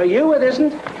 Not for you, it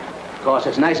isn't. Of course,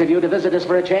 it's nice of you to visit us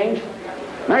for a change.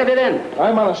 Marry it in.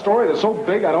 I'm on a story that's so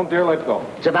big I don't dare let go.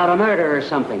 It's about a murder or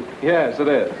something. Yes, it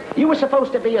is. You were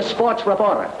supposed to be a sports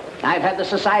reporter. I've had the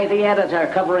society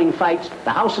editor covering fights,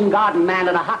 the house and garden man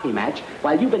at a hockey match,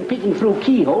 while you've been peeking through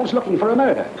keyholes looking for a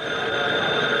murder.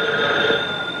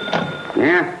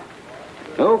 Yeah?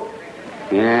 Who?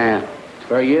 Yeah, it's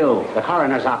for you, the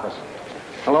coroner's office.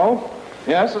 Hello?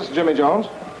 Yes, this is Jimmy Jones.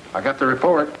 I got the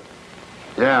report.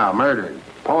 Yeah, murdered,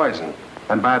 poisoned,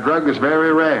 and by a drug that's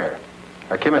very rare.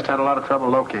 Our chemist had a lot of trouble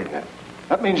locating it.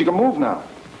 That means you can move now.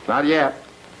 Not yet.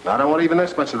 I don't want even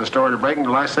this much of the story to break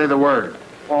until I say the word.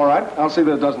 All right, I'll see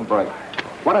that it doesn't break.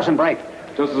 What doesn't break?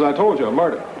 Just as I told you, a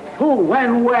murder. Who,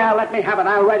 when, where? Let me have it.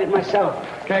 I'll write it myself.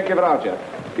 Can't give it out yet.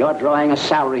 You're drawing a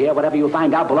salary here. Whatever you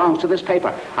find out belongs to this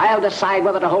paper. I'll decide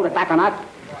whether to hold it back or not.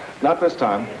 Not this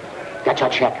time. Get your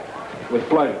check. With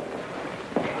pleasure.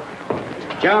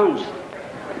 Jones,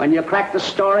 when you crack the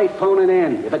story, phone it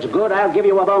in. If it's good, I'll give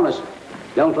you a bonus.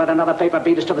 Don't let another paper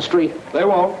beat us to the street. They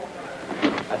won't.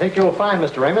 I think you'll find,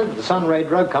 Mr. Raymond, that the Sunray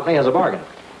Drug Company has a bargain.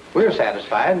 We're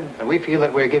satisfied, and we feel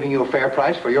that we're giving you a fair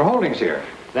price for your holdings here.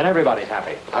 Then everybody's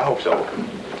happy. I hope so.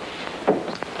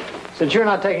 Since you're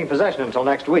not taking possession until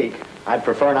next week, I'd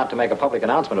prefer not to make a public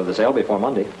announcement of the sale before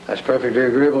Monday. That's perfectly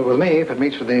agreeable with me if it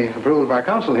meets with the approval of our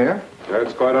counsel here.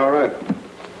 That's quite all right.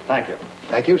 Thank you.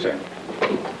 Thank you, sir.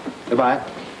 Goodbye.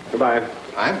 Goodbye.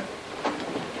 Bye.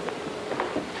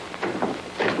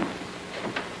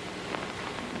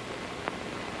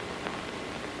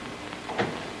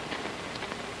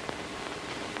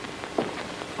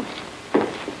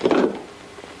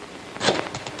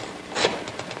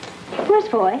 Where's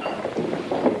Foy?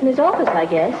 In his office, I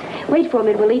guess. Wait for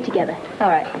me and we'll eat together. All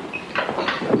right.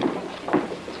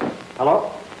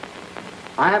 Hello?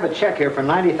 I have a check here for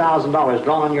 $90,000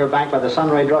 drawn on your bank by the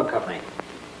Sunray Drug Company.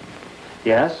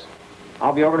 Yes?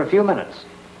 I'll be over in a few minutes.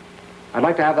 I'd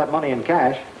like to have that money in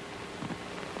cash.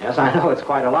 Yes, I know it's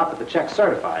quite a lot, but the check's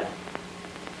certified.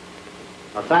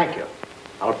 Well, thank you.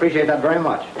 I'll appreciate that very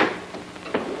much.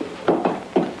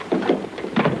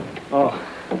 Oh,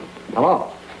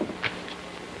 hello.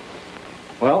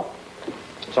 Well,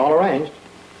 it's all arranged.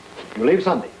 You leave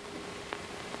Sunday.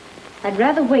 I'd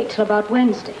rather wait till about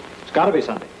Wednesday. It's got to be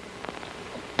Sunday.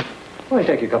 Only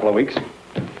take you a couple of weeks.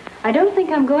 I don't think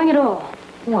I'm going at all.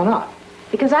 Why not?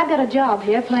 Because I've got a job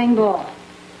here playing ball.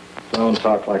 Don't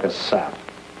talk like a sap.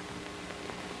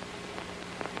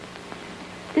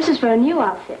 This is for a new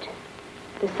outfit.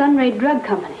 The Sunray Drug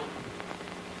Company.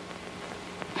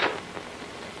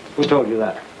 Who told you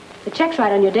that? The check's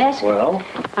right on your desk. Well?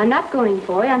 I'm not going,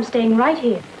 Foy. I'm staying right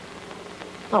here.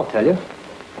 I'll tell you.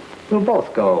 We'll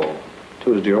both go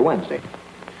Tuesday or Wednesday.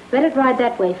 Let it ride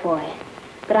that way, Foy.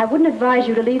 But I wouldn't advise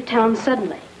you to leave town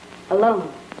suddenly, alone.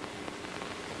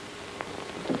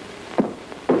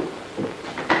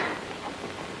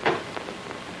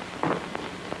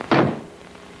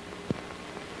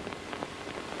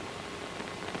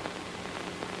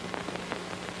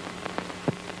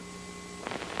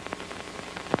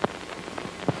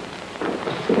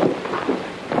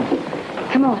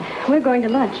 Come on, we're going to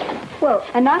lunch. Well,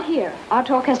 and not here. Our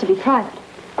talk has to be private.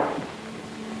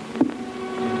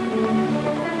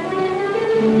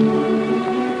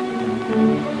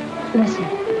 Listen,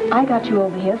 I got you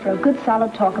over here for a good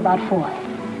solid talk about Foy.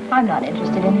 I'm not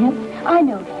interested in him. I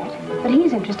know that. But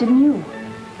he's interested in you.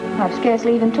 I've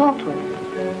scarcely even talked with him.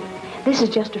 This is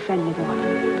just a friendly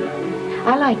one.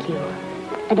 I like you,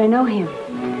 and I know him.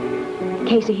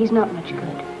 Casey, he's not much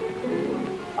good.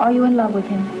 Are you in love with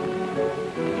him?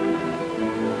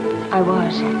 I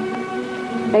was.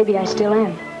 Maybe I still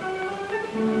am.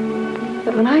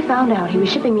 But when I found out he was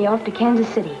shipping me off to Kansas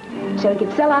City so he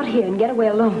could sell out here and get away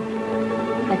alone,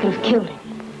 I could have killed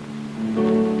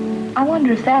him. I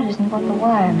wonder if that isn't what the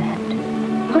wire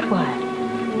meant. What wire?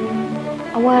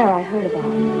 A wire I heard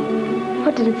about.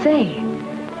 What did it say?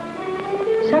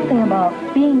 Something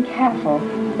about being careful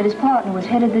that his partner was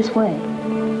headed this way.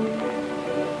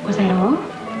 Was that all?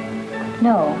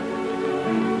 No.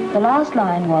 The last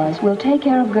line was, "We'll take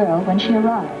care of girl when she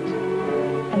arrives."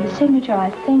 And the signature, I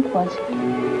think, was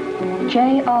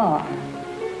J.R.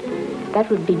 That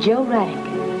would be Joe Raddick.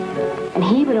 And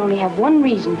he would only have one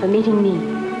reason for meeting me.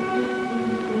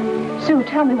 Sue,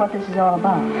 tell me what this is all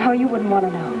about. Oh, you wouldn't want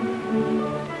to know.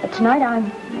 But tonight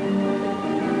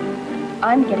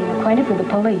I'm getting acquainted with the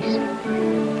police.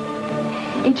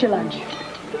 Eat your lunch.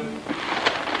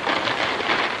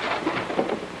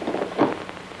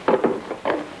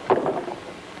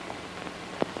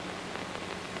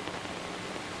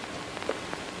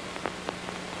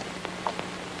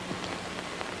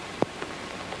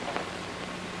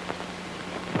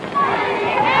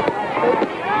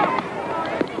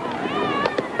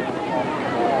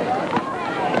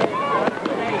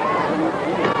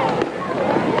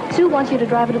 wants you to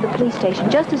drive her to the police station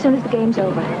just as soon as the game's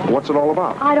over. What's it all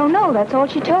about? I don't know. That's all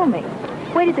she told me.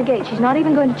 Wait at the gate. She's not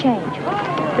even going to change.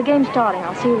 The game's starting.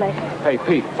 I'll see you later. Hey,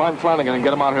 Pete, find Flannigan and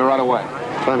get him out here right away.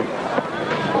 Flannigan.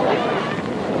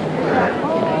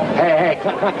 Hey,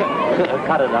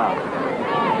 cut it out.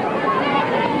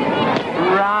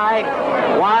 Right.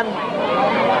 One.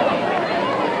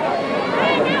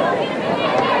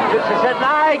 This is at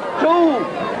night. Two.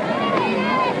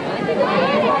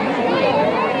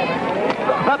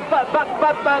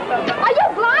 Are you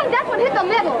blind? That one hit the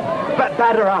middle.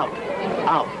 Batter out.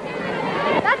 Out.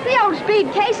 That's the old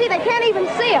speed, Casey. They can't even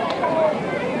see it.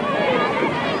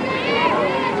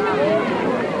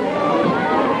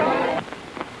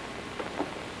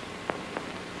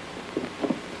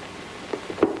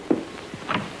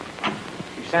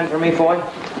 You send for me, Foy?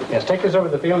 Yes, take this over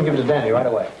to the field and give it to Danny right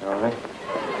away. All right.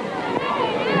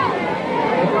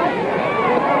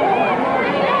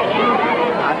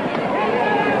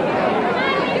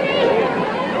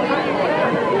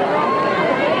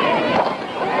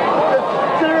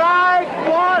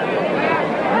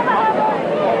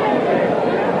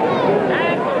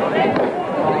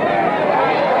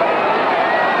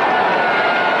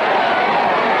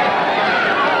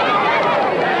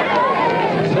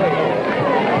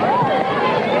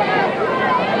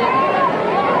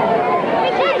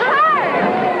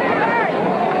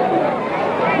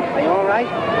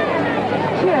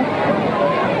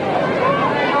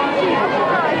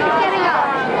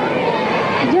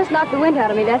 The wind out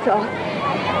of me, that's all.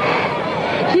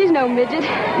 She's no midget.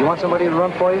 You want somebody to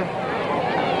run for you?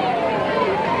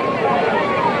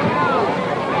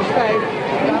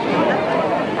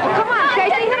 Come on,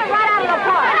 Casey. Hit it right out of the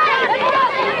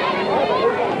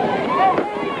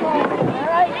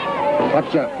park.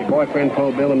 What's up? Your boyfriend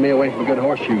pulled Bill and me away from a good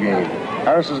horseshoe game.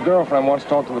 Harris's girlfriend wants to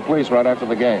talk to the police right after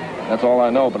the game. That's all I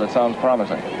know, but it sounds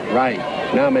promising. Right.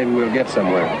 Now maybe we'll get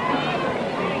somewhere.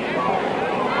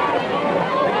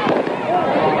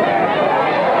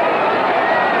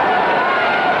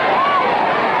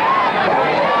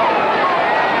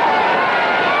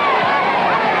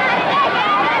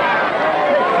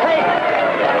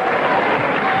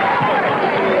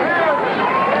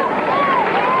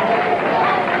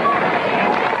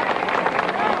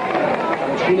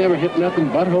 She never hit nothing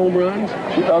but home runs?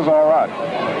 She does all right.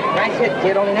 Nice hit,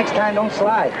 kid. Only next time don't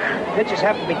slide. Pitchers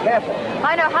have to be careful.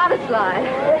 I know how to slide.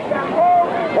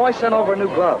 Boy sent over a new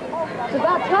glove. It's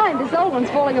about time. This old one's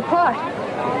falling apart.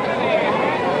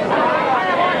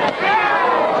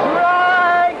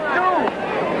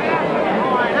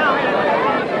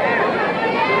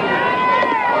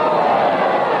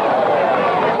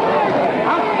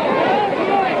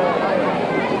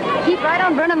 Keep right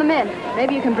on burning them in.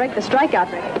 Maybe you can break the strikeout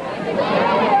record.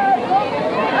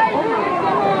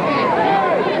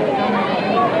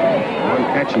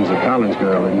 She's a Collins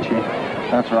girl, isn't she?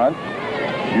 That's right.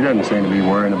 She doesn't seem to be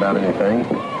worrying about anything.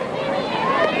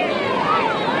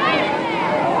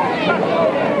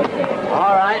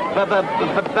 All right,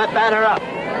 bat her up.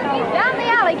 Down the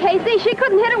alley, Casey. She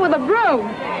couldn't hit it with a broom.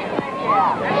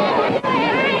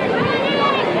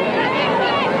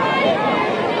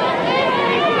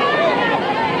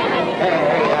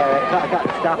 Hey,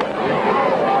 stop it.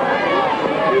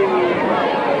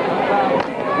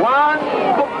 One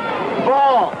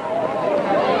ball.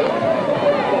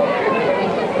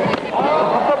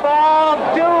 Ball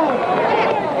two.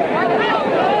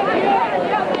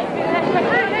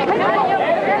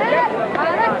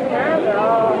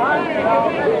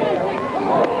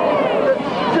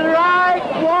 Strike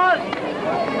one.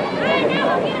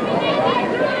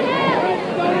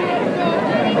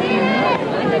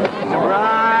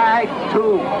 Strike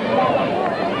two.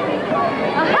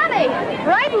 Honey,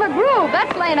 right in the groove.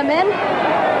 That's laying him in.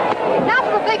 Now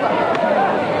for the big one.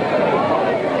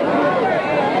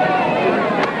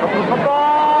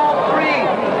 Ball three.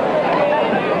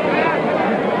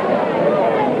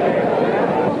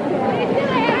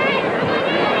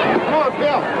 Come on,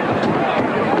 Bill.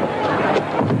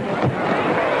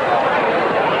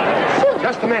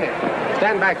 Just a minute.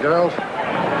 Stand back, girls.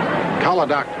 Call a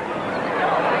doctor.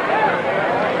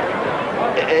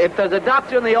 If there's a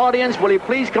doctor in the audience, will he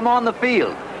please come on the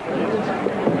field?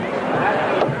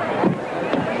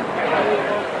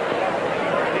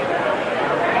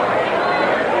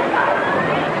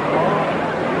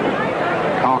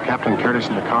 Call Captain Curtis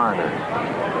and the coroner.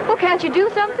 Well, can't you do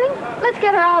something? Let's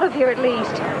get her out of here at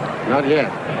least. Not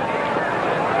yet.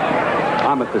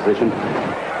 I'm a physician.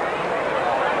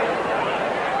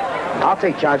 I'll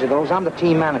take charge of those. I'm the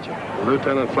team manager.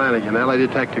 Lieutenant Flannigan, LA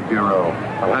Detective Bureau.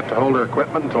 I'll have to hold her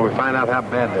equipment until we find out how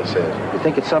bad this is. You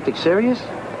think it's something serious?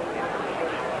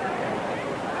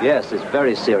 Yes, it's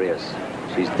very serious.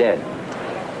 She's dead.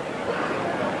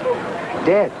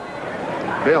 Dead?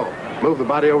 Bill, move the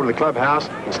body over to the clubhouse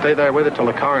and stay there with it till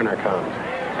the coroner comes.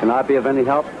 Can I be of any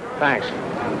help? Thanks.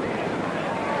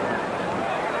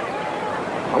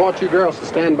 I want you girls to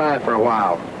stand by for a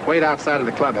while. Wait outside of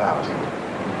the clubhouse.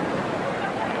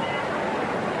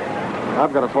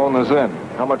 I've got to phone this in.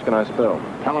 How much can I spill?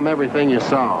 Tell them everything you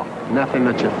saw. Nothing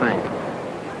that you think.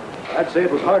 I'd say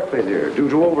it was heart failure due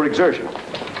to overexertion.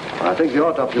 I think the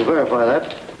autopsy will verify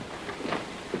that.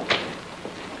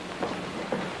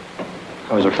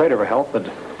 I was afraid of her health, but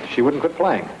she wouldn't quit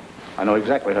playing. I know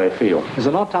exactly how you feel. Is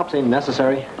an autopsy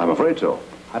necessary? I'm afraid so.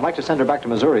 I'd like to send her back to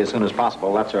Missouri as soon as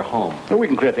possible. That's her home. Well, we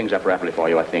can clear things up rapidly for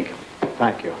you, I think.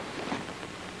 Thank you.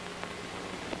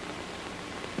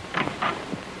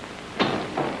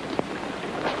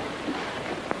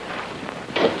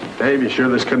 Dave, you sure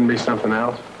this couldn't be something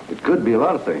else? It could be a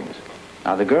lot of things.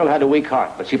 Now, the girl had a weak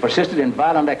heart, but she persisted in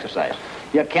violent exercise.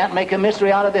 You can't make a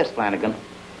mystery out of this, Flannigan.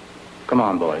 Come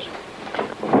on, boys.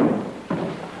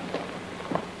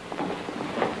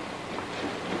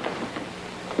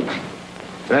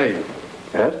 Dave.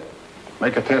 Yes?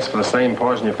 Make a test for the same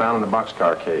poison you found in the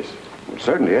boxcar case. Well,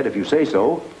 certainly, Ed, if you say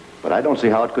so. But I don't see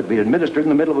how it could be administered in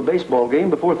the middle of a baseball game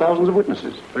before thousands of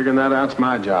witnesses. Figuring that out's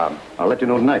my job. I'll let you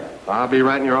know tonight. I'll be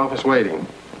right in your office waiting.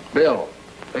 Bill,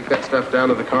 take that stuff down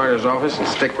to the coroner's office and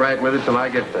stick right with it till I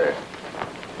get there.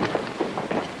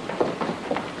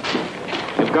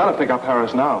 You've got to pick up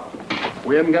Harris now.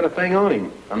 We haven't got a thing on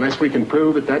him, unless we can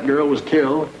prove that that girl was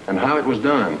killed and how it was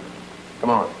done. Come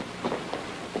on.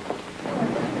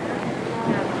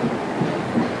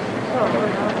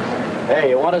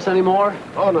 Hey, you want us anymore?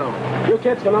 Oh, no. You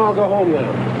kids can all go home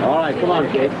now. All right, come on,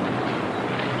 kid.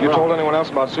 You told anyone else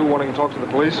about Sue wanting to talk to the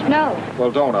police? No. Well,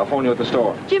 don't. I'll phone you at the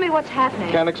store. Jimmy, what's happening?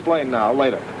 Can't explain now.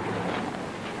 Later.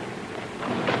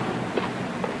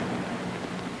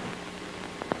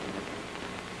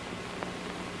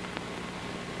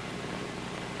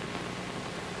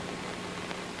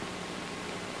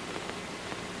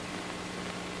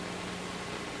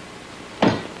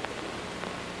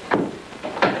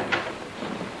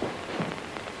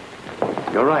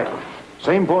 You're right.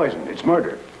 Same poison. It's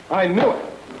murder. I knew it.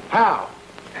 How?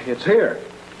 It's here.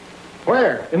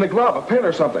 Where? In the glove, a pin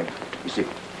or something. You see.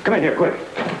 Come in here, quick.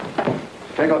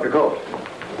 Take off your coat.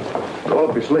 Roll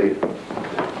up your sleeve.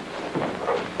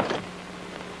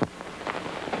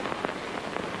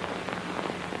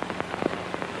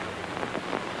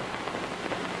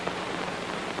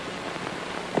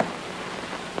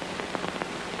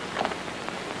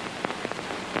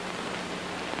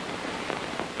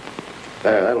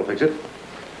 There, that'll fix it.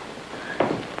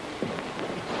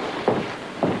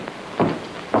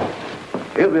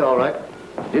 He'll be all right.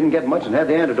 Didn't get much and had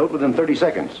the antidote within 30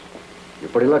 seconds. You're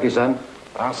pretty lucky, son.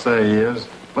 I'll say he is.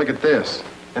 Look at this.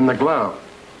 In the glove.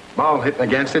 Ball hitting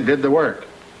against it did the work.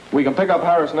 We can pick up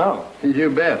Harris now. You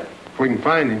bet. If we can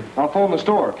find him. I'll phone the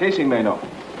store. Casey may know.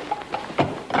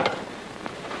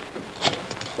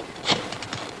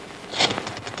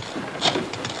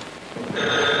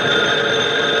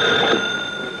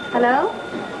 Hello?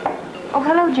 Oh,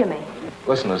 hello, Jimmy.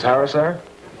 Listen, is Harris there?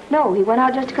 No, he went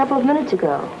out just a couple of minutes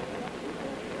ago.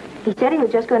 He said he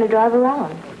was just going to drive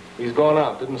around. He's going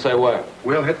out. Didn't say where.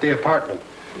 We'll hit the apartment.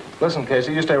 Listen,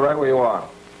 Casey, you stay right where you are.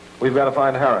 We've got to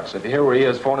find Harris. If you hear where he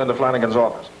is, phone into Flannigan's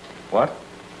office. What?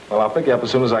 Well, I'll pick you up as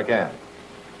soon as I can.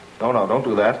 No, don't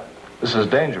do that. This is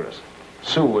dangerous.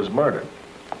 Sue was murdered.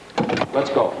 Let's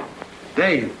go.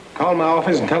 Dave, call my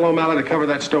office and tell O'Malley to cover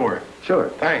that store. Sure.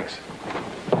 Thanks.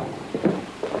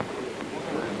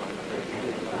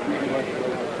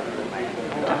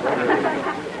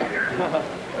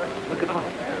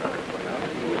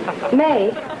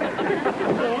 May?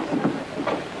 Yes?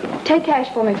 Take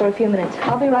cash for me for a few minutes.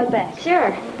 I'll be right back.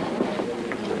 Sure.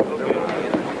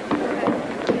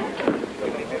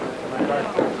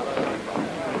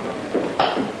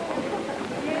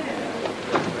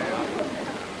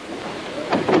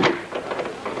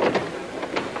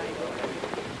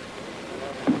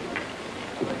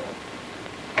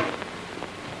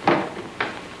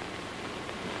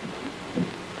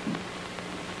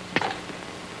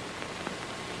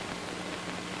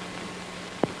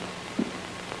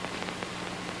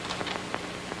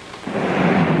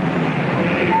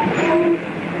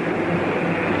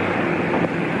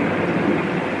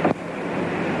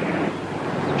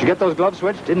 Did you get those gloves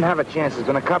switched? Didn't have a chance. There's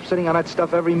been a cop sitting on that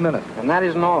stuff every minute. And that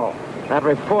isn't all. That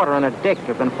reporter and a dick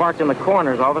have been parked in the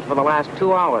coroner's office for the last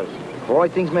 2 hours. Boy,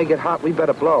 things may get hot. We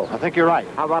better blow. I think you're right.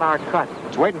 How about our cut?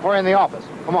 It's waiting for you in the office.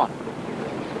 Come on.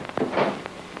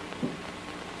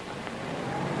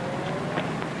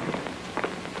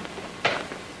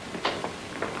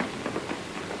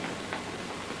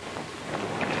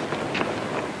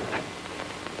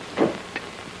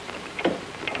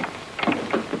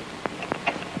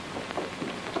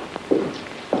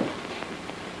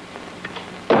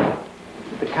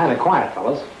 kind of quiet,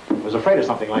 fellas. I was afraid of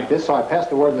something like this, so I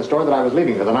passed the word in the store that I was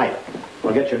leaving for the night.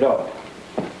 We'll get your dough.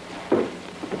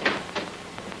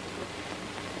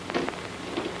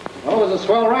 Well, it was a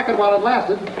swell racket while it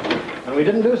lasted, and we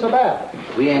didn't do so bad.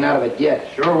 We ain't out of it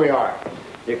yet. Sure we are.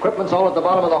 The equipment's all at the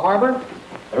bottom of the harbor.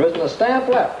 There isn't a stamp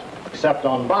left, except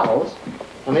on bottles.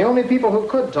 And the only people who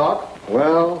could talk,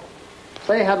 well,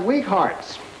 they had weak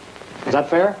hearts. Is that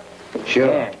fair? Sure.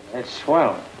 Yeah, that's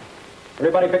swell.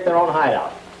 Everybody pick their own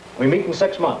hideout. We meet in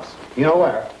 6 months. You know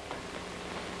where.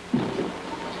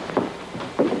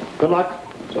 Good luck.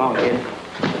 So long, kid.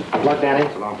 Good luck, Danny.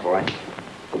 So long, boy.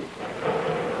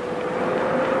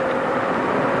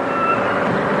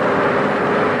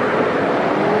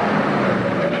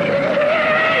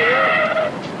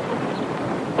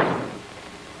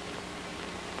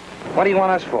 What do you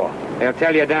want us for? They'll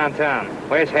tell you downtown.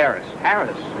 Where's Harris?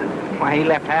 Harris? Why, he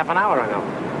left half an hour ago.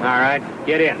 All right,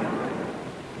 get in.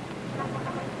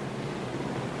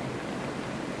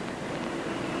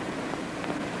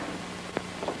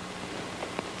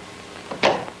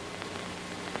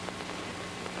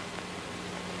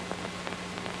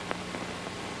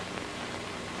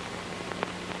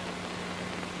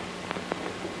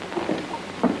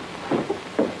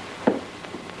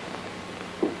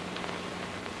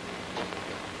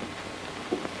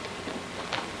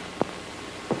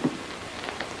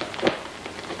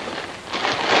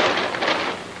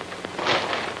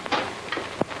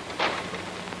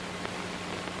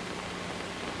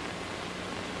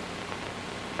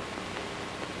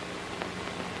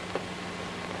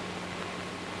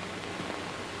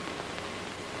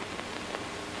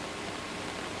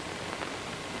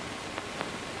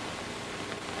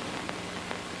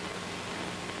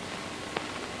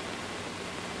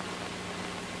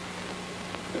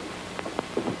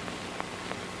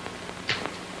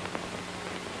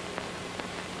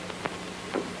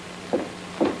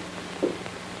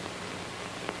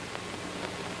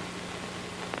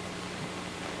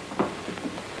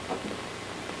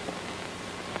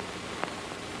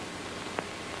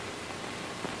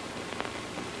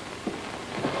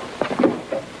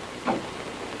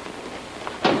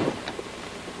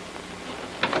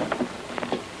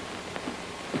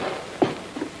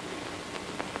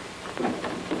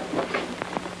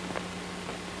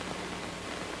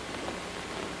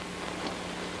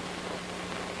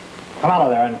 Come out of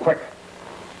there, and quick.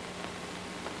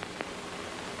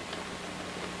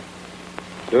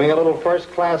 Doing a little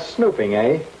first-class snooping,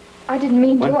 eh? I didn't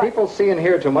mean to. When people see and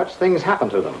hear too much, things happen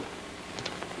to them.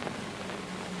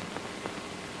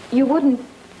 You wouldn't.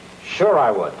 Sure I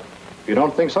would. If you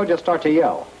don't think so, just start to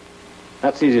yell.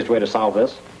 That's the easiest way to solve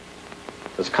this.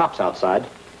 There's cops outside.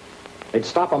 They'd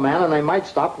stop a man, and they might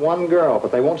stop one girl,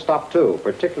 but they won't stop two,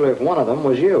 particularly if one of them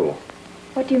was you.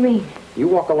 What do you mean? You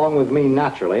walk along with me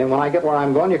naturally, and when I get where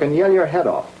I'm going, you can yell your head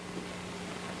off.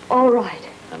 All right.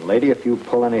 And, lady, if you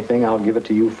pull anything, I'll give it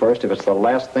to you first if it's the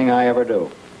last thing I ever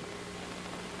do.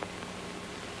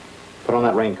 Put on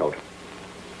that raincoat.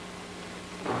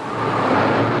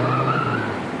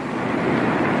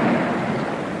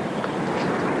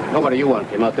 Nobody you want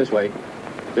came out this way.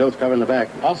 Bill's covering the back.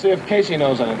 I'll see if Casey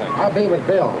knows anything. I'll be with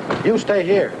Bill. You stay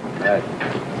here. Right.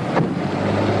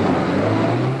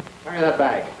 Carry that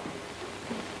bag.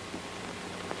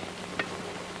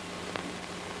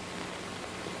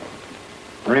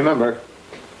 Remember,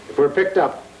 if we're picked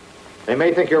up, they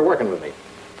may think you're working with me.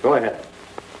 Go ahead.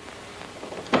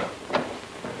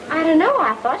 I don't know.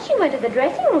 I thought she went to the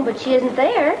dressing room, but she isn't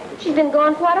there. She's been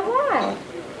gone quite a while.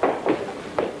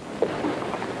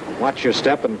 Watch your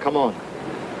step and come on.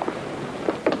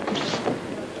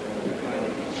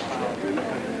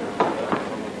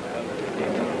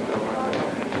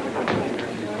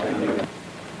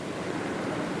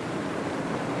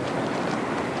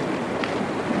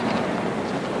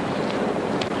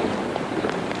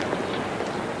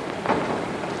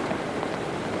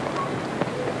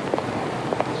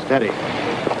 Steady.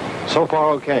 So far,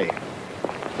 okay.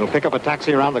 We'll pick up a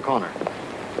taxi around the corner.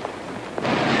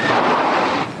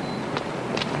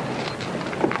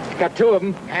 Got two of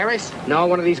them. Harris? No,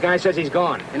 one of these guys says he's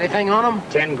gone. Anything on him?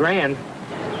 10 grand.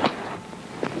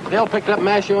 Bill picked up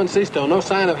Mascio and Sisto. No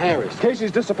sign of Harris.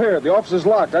 Casey's disappeared. The office is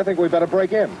locked. I think we better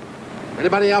break in.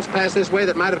 Anybody else pass this way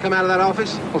that might have come out of that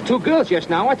office? Well, two girls just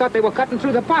now. I thought they were cutting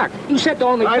through the park. You said the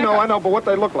only... I know, but what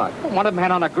they look like? Well, one of them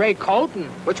had on a gray coat and...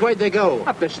 Which way'd they go?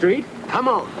 Up the street. Come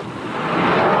on.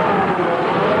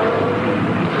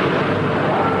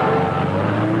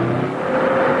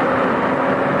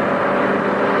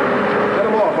 Get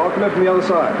them off. I'll come in from the other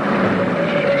side.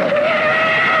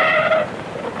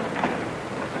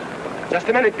 Just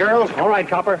a minute, girls. All right,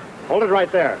 copper. Hold it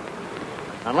right there.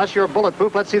 Unless you're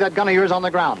bulletproof, let's see that gun of yours on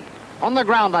the ground. On the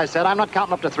ground, I said. I'm not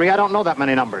counting up to 3. I don't know that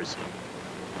many numbers.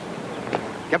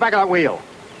 Get back on that wheel.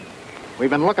 We've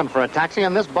been looking for a taxi,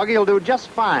 and this buggy will do just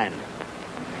fine.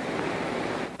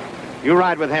 You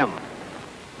ride with him.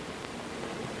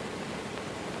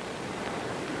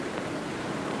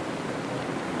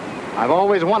 I've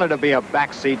always wanted to be a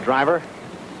backseat driver.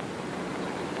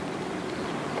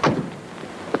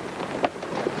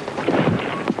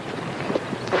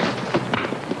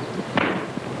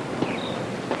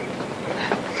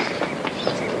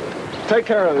 Take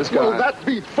care of this guy. Well, that'd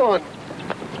be fun.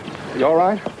 You all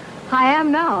right? I am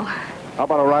now. How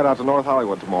about a ride out to North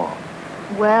Hollywood tomorrow?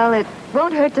 Well, it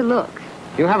won't hurt to look.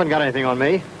 You haven't got anything on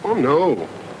me. Oh, no.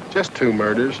 Just 2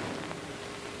 murders.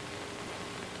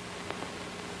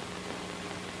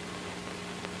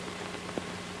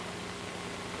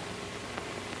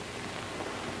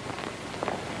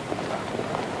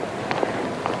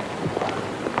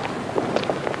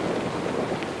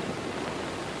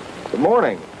 Good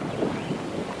morning.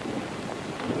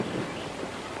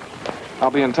 I'll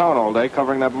be in town all day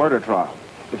covering that murder trial.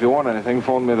 If you want anything,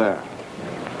 phone me there.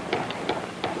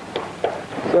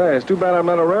 Say, it's too bad I'm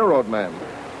not a railroad man.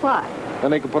 What?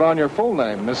 Then they could put on your full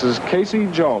name, Mrs. Casey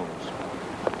Jones.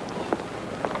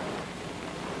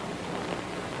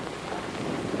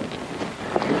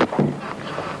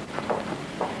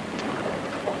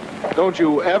 Don't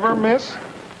you ever miss?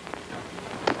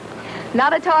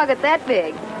 Not a target that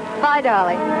big. Bye,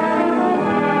 darling.